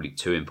probably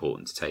too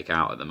important to take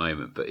out at the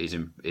moment, but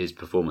his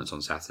performance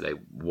on Saturday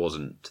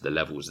wasn't to the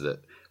levels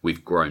that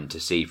we've grown to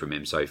see from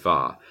him so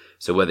far.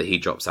 So whether he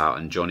drops out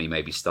and Johnny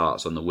maybe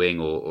starts on the wing,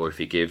 or if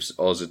he gives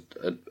Oz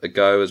a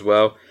go as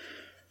well,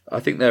 I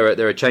think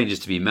there are changes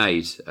to be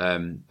made.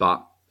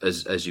 But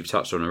as you've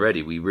touched on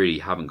already, we really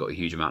haven't got a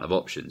huge amount of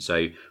options.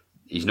 So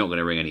he's not going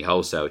to ring any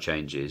wholesale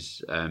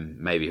changes.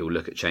 Maybe he'll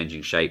look at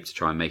changing shape to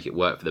try and make it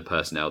work for the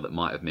personnel that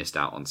might have missed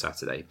out on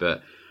Saturday.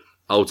 But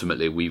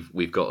ultimately,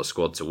 we've got a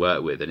squad to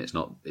work with, and it's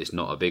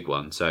not a big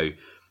one. So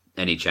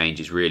any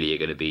changes really are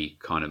going to be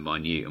kind of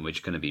minute, and we're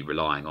just going to be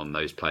relying on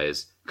those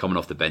players coming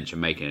off the bench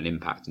and making an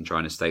impact and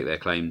trying to stake their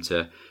claim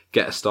to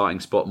get a starting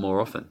spot more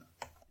often.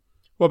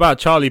 What about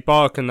Charlie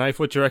Barker, Nath?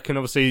 What do you reckon?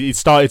 Obviously, he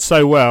started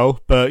so well,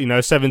 but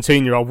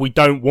 17-year-old, we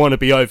don't want to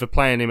be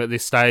overplaying him at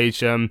this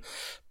stage.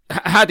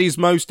 Had his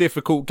most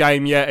difficult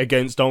game yet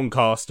against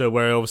Doncaster,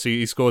 where obviously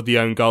he scored the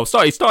own goal.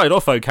 He started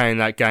off okay in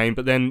that game,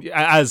 but then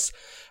as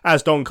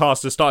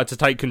Doncaster started to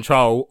take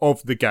control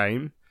of the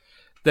game,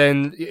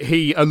 then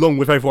he, along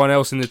with everyone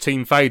else in the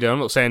team, faded. I'm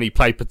not saying he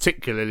played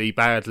particularly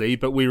badly,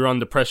 but we were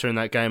under pressure in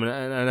that game.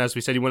 And as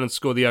we said, he went on to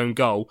score the own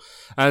goal.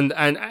 And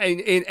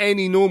in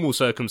any normal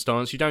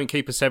circumstance, you don't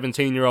keep a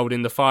 17-year-old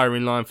in the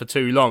firing line for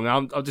too long.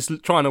 I'm just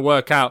trying to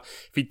work out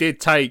if he did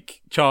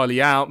take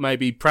Charlie out,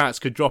 maybe Prats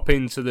could drop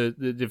into the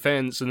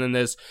defence. And then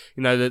there's,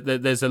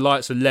 there's the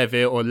likes of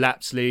Levitt or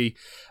Lapsley,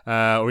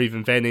 or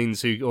even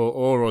Vennings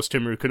or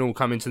Stimmer who can all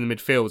come into the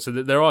midfield. So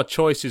that there are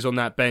choices on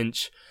that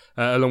bench.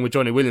 Along with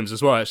Johnny Williams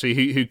as well, actually,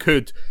 who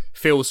could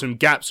fill some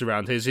gaps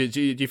around his. Do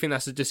you think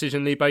that's a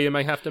decision, Lebo, you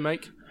may have to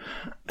make?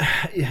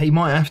 He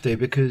might have to,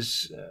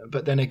 because,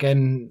 but then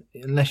again,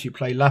 unless you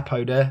play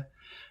Lapo there,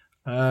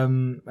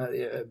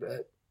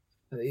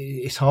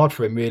 it's hard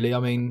for him, really. I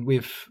mean,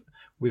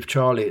 with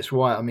Charlie, it's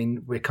right. I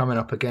mean, we're coming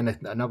up again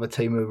another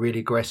team who are really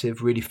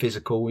aggressive, really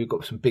physical. We've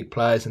got some big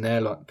players in there,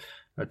 like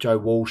Joe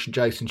Walsh and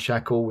Jason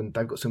Shackle, and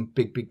they've got some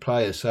big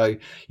players. So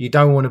you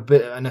don't want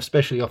to, and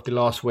especially after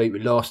last week,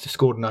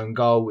 scored an own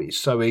goal. It's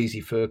so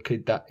easy for a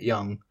kid that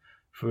young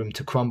for him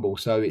to crumble.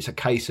 So it's a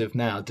case of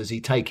now, does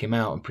he take him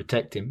out and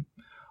protect him,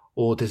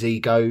 or does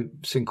he go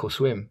sink or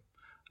swim?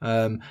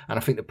 And I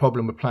think the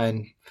problem with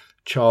playing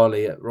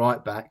Charlie at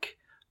right back,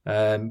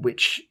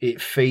 which it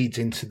feeds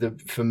into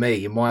for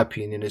me, in my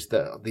opinion, is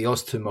that the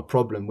Oztumer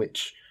problem,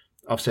 which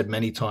I've said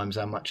many times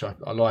how much I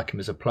like him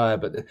as a player,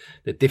 but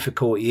the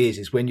difficulty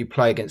is when you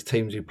play against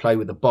teams who play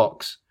with a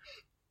box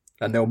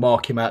and they'll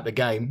mark him out the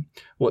game,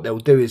 what they'll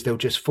do is they'll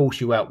just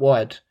force you out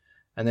wide.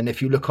 And then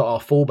if you look at our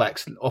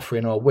fullbacks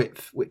offering our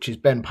width, which is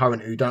Ben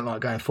Purrant, who don't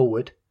like going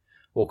forward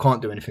or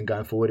can't do anything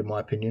going forward, in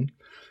my opinion.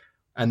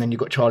 And then you've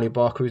got Charlie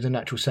Barker, who's a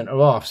natural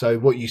centre-half. So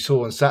what you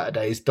saw on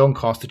Saturday is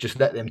Doncaster just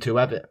let them two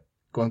have it.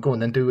 Go on,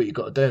 then do what you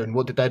got to do. And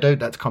what did they do?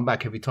 That's come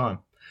back every time.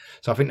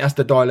 So I think that's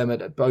the dilemma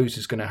that Bose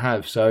is going to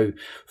have. So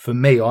for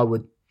me, I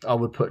would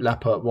put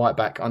Lapo at right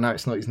back. I know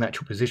it's not his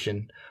natural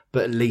position,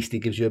 but at least he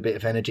gives you a bit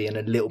of energy and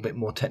a little bit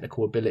more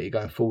technical ability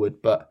going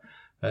forward. But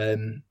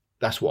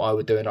that's what I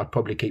would do, and I'd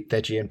probably keep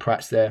Deji and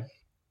Prats there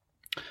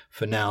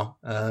for now.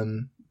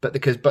 But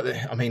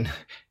I mean,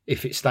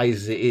 if it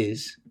stays as it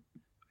is,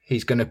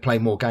 he's going to play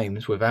more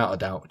games without a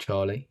doubt,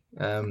 Charlie.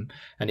 And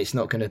it's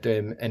not going to do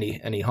him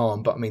any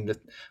harm. But I mean,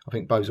 I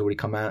think Bo's already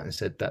come out and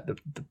said that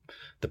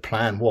the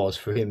plan was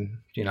for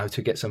him,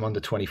 to get some under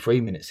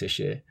 23 minutes this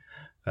year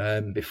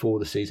before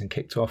the season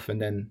kicked off.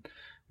 And then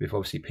with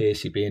obviously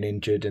Piercy being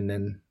injured, and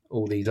then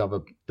all these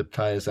the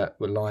players that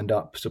were lined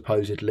up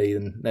supposedly,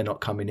 and they're not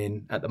coming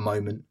in at the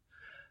moment.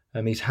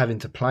 He's having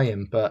to play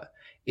him, but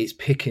it's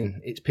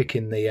picking the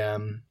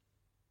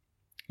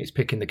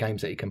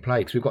games that he can play,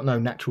 because we've got no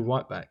natural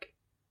right back.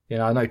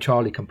 I know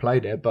Charlie can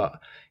play there,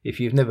 but if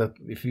you've never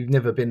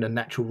been a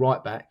natural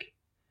right back,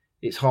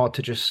 it's hard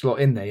to just slot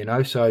in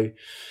there, So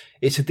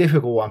it's a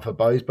difficult one for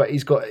Bose, but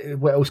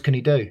what else can he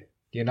do?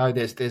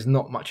 There's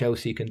not much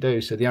else he can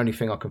do. So the only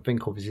thing I can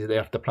think of is they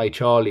have to play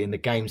Charlie in the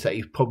games that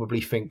he probably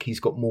think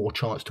he's got more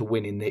chance to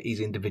win in his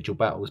individual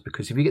battles.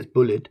 Because if he gets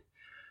bullied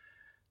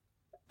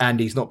and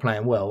he's not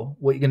playing well,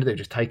 what are you going to do?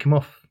 Just take him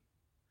off?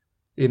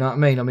 You know what I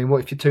mean? I mean,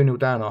 what if you're 2-0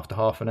 down after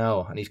half an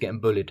hour and he's getting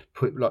bullied,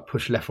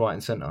 push left, right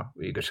and centre?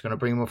 You're just going to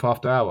bring him off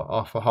after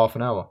half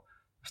an hour?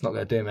 It's not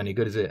going to do him any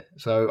good, is it?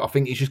 So I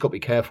think he's just got to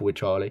be careful with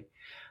Charlie.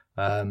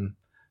 But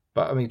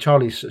I mean,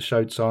 Charlie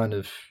showed sign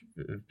of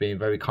being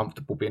very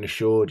comfortable, being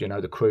assured,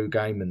 the Crew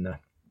game and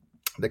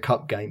the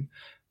Cup game.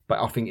 But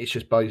I think it's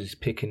just Bose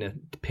picking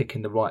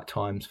the right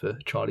times for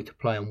Charlie to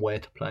play and where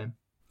to play him.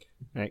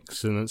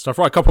 Excellent stuff.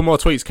 Right, a couple more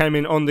tweets came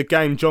in on the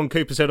game. John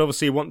Cooper said,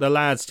 obviously you want the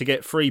lads to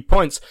get 3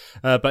 points,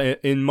 but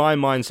in my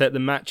mindset, the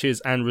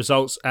matches and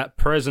results at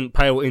present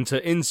pale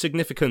into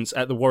insignificance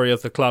at the worry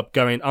of the club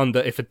going under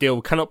if a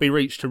deal cannot be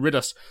reached to rid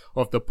us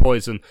of the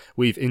poison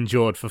we've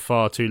endured for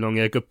far too long.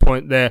 Yeah, good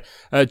point there,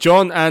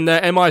 John. And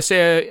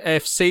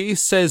MICFC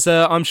says,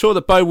 I'm sure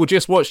that Bo will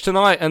just watch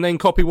tonight and then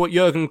copy what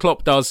Jurgen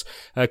Klopp does.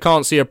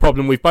 Can't see a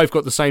problem. We've both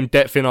got the same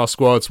depth in our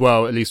squads.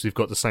 Well, at least we've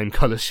got the same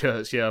colour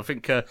shirts. Yeah, I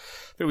think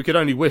we could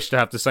only wish to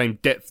have the same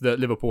depth that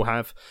Liverpool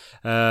have.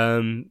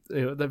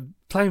 They're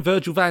playing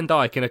Virgil van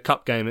Dijk in a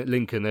cup game at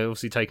Lincoln. They're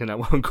obviously taking that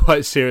one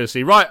quite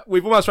seriously. Right,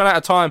 we've almost run out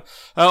of time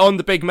on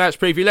the big match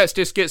preview. Let's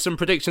just get some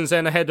predictions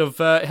then ahead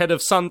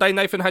of Sunday.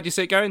 Nathan, how do you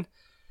see it going?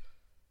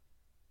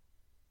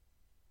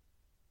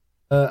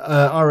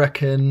 I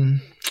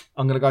reckon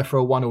I'm going to go for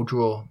a 1-1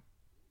 draw.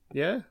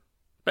 Yeah?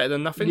 Better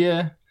than nothing?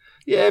 Yeah,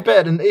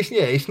 better than...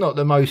 It's not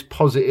the most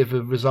positive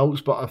of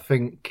results, but I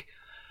think...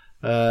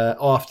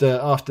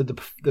 after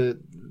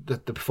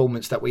the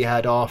performance that we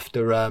had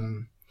after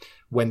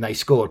when they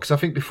scored, because I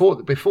think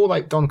before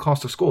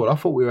Doncaster scored, I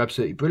thought we were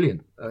absolutely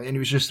brilliant, and it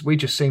was we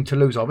just seemed to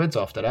lose our heads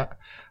after that.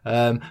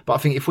 But I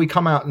think if we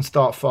come out and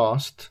start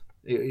fast,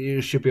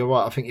 it should be all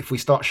right. I think if we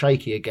start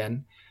shaky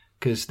again,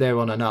 because they're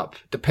on and up,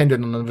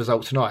 depending on the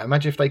result tonight.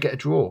 Imagine if they get a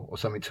draw or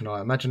something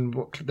tonight. Imagine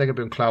what they're going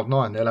to be on cloud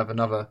 9. They'll have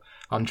another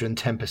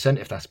 110%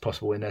 if that's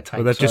possible in their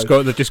tank. Well,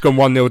 they've just gone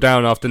 1-0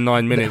 down after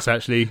 9 minutes.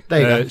 Actually,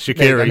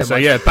 Shaqiri. So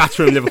yeah,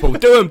 batter them, Liverpool.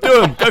 Do them,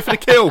 go for the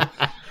kill.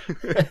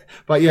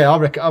 But yeah, I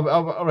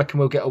reckon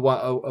we'll get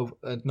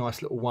a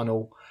nice little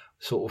 1-1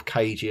 sort of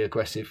cagey,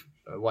 aggressive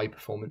away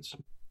performance.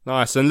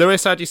 Nice. And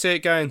Lewis, how do you see it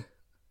going?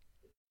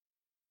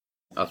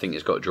 I think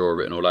it's got a draw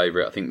written all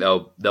over it. I think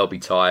they'll be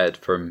tired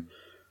from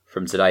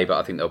today, but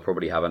I think they'll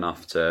probably have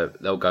enough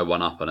they'll go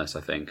 1-up on us,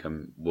 I think,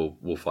 and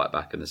we'll fight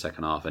back in the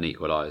second half and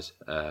equalise.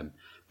 But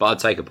I'd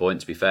take a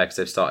point, to be fair, because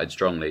they've started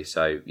strongly.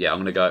 So yeah,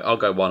 I'll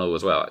go 1-1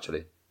 as well,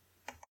 actually.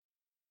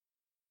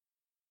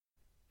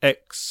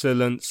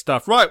 Excellent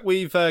stuff. Right,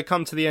 we've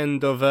come to the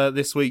end of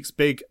this week's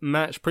big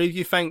match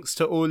preview. Thanks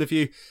to all of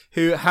you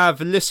who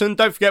have listened.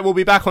 Don't forget, we'll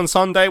be back on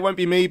Sunday. It won't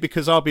be me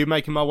because I'll be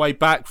making my way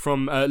back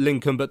from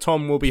Lincoln, but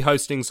Tom will be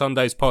hosting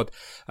Sunday's pod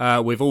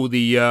with all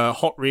the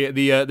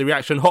the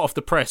reaction hot off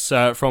the press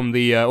from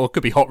the or it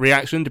could be hot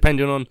reaction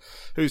depending on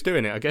who's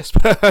doing it, I guess.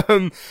 Hot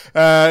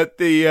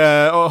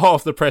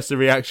off the press, the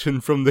reaction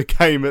from the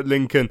game at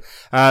Lincoln.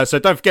 So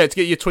don't forget to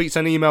get your tweets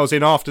and emails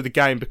in after the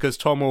game because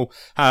Tom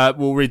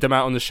will read them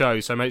out on the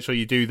show, so make sure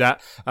you do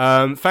that.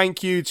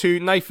 Thank you to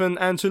Nathan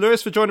and to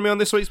Lewis for joining me on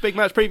this week's big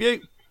match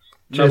preview.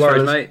 No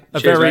worries, mate.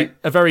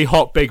 A very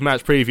hot big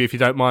match preview, if you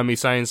don't mind me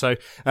saying so.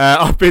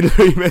 I've been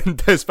Louis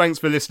Mendes. Thanks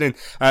for listening.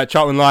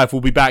 Charlton Live will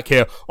be back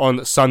here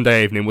on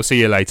Sunday evening. We'll see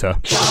you later.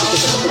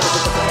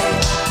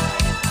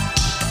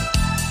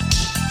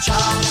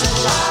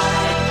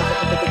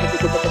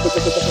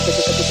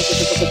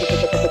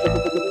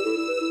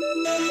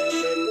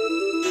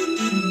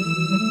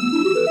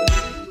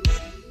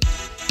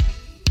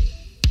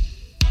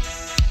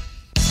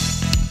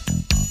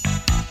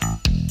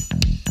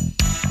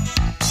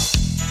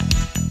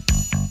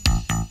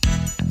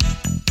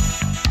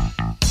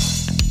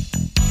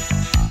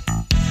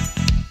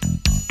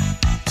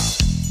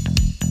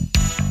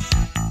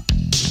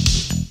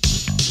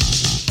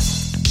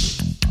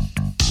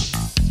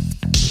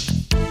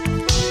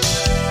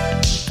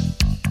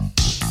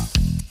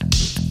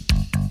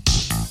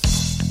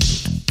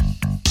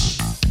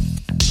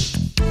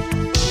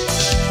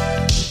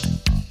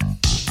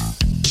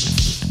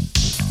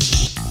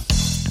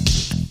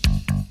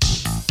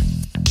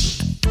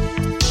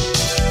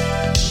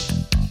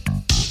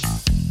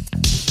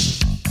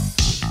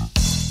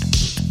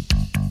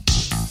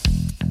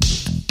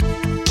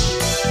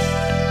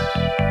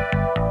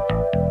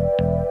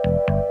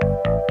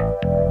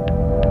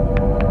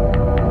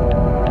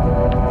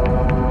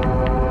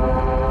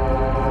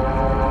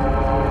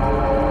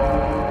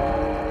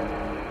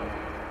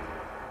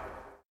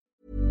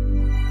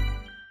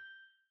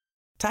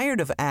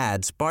 Tired of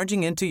ads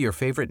barging into your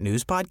favorite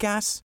news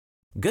podcasts?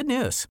 Good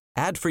news.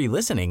 Ad-free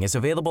listening is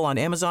available on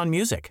Amazon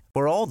Music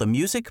for all the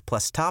music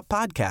plus top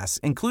podcasts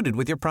included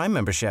with your Prime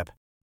membership.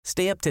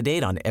 Stay up to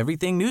date on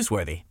everything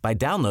newsworthy by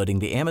downloading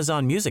the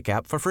Amazon Music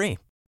app for free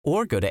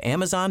or go to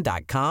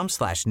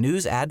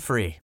amazon.com/news ad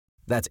free.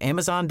 That's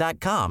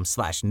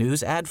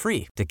amazon.com/news ad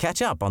free to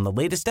catch up on the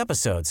latest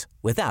episodes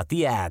without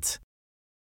the ads.